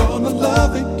 I'm gonna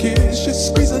love and kiss you,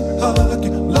 squeeze and hug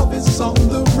you. Love is on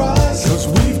the rise. 'Cause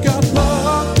we've got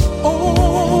love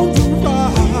on the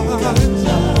rise.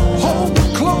 Hold me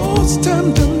close,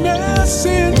 tenderness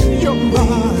in your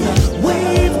eyes.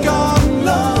 We've got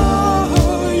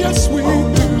love, yes we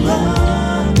do.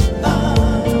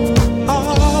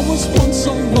 I was once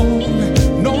so lonely,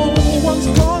 no one's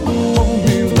gonna hold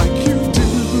me like you do.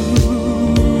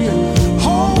 Yeah.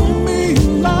 Hold me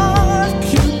like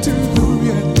you do.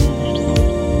 Yeah.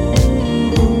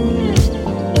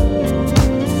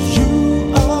 You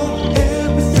are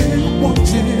everything I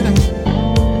wanted.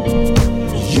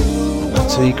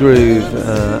 T Groove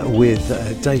with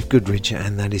Dave Goodridge,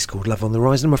 and that is called Love on the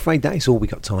Rise. And I'm afraid that is all we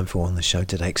got time for on the show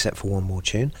today, except for one more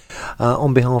tune.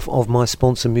 On behalf of my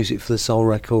sponsor, Music for the Soul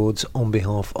Records, on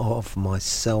behalf of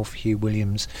myself, Hugh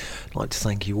Williams, I'd like to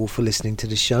thank you all for listening to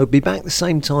the show. Be back the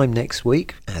same time next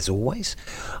week, as always.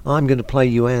 I'm going to play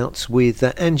you out with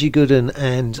Angie Gooden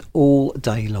and All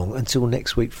Day Long. Until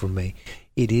next week from me,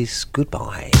 it is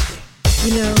goodbye.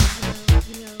 You know,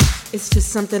 it's just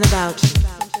something about you.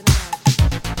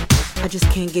 I just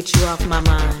can't get you off my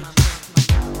mind.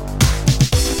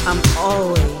 I'm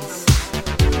always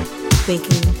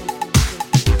thinking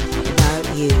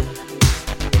about you.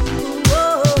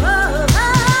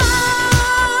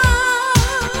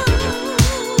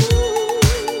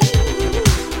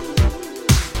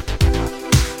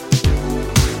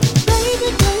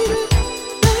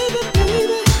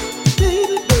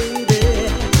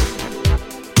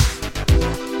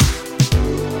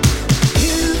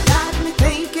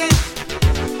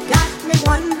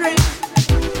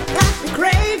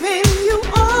 Craving you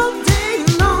all day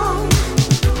long.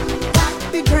 Got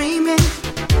me dreaming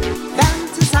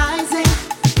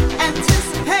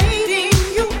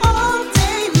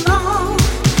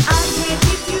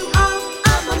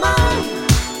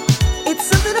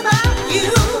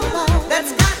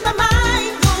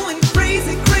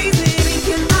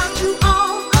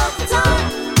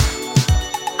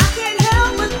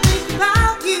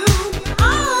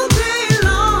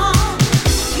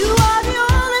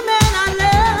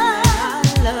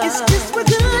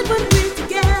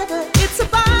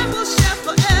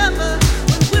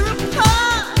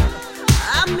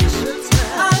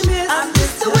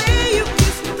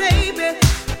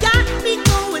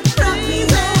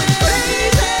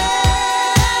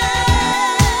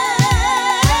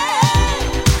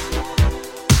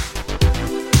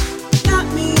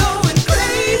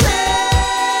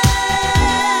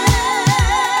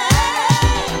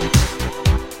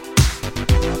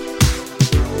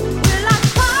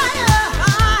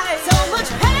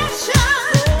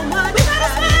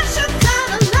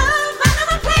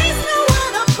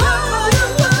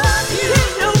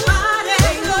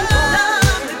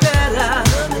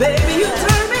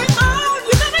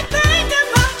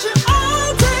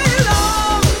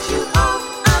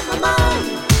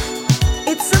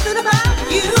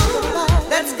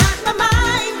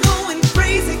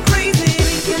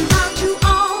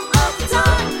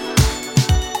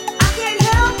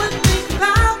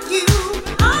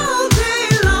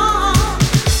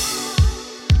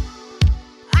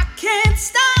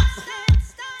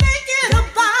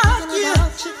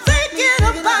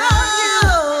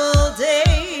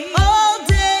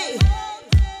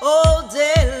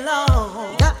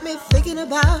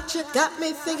got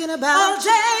me thinking about all day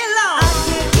long. I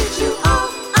can't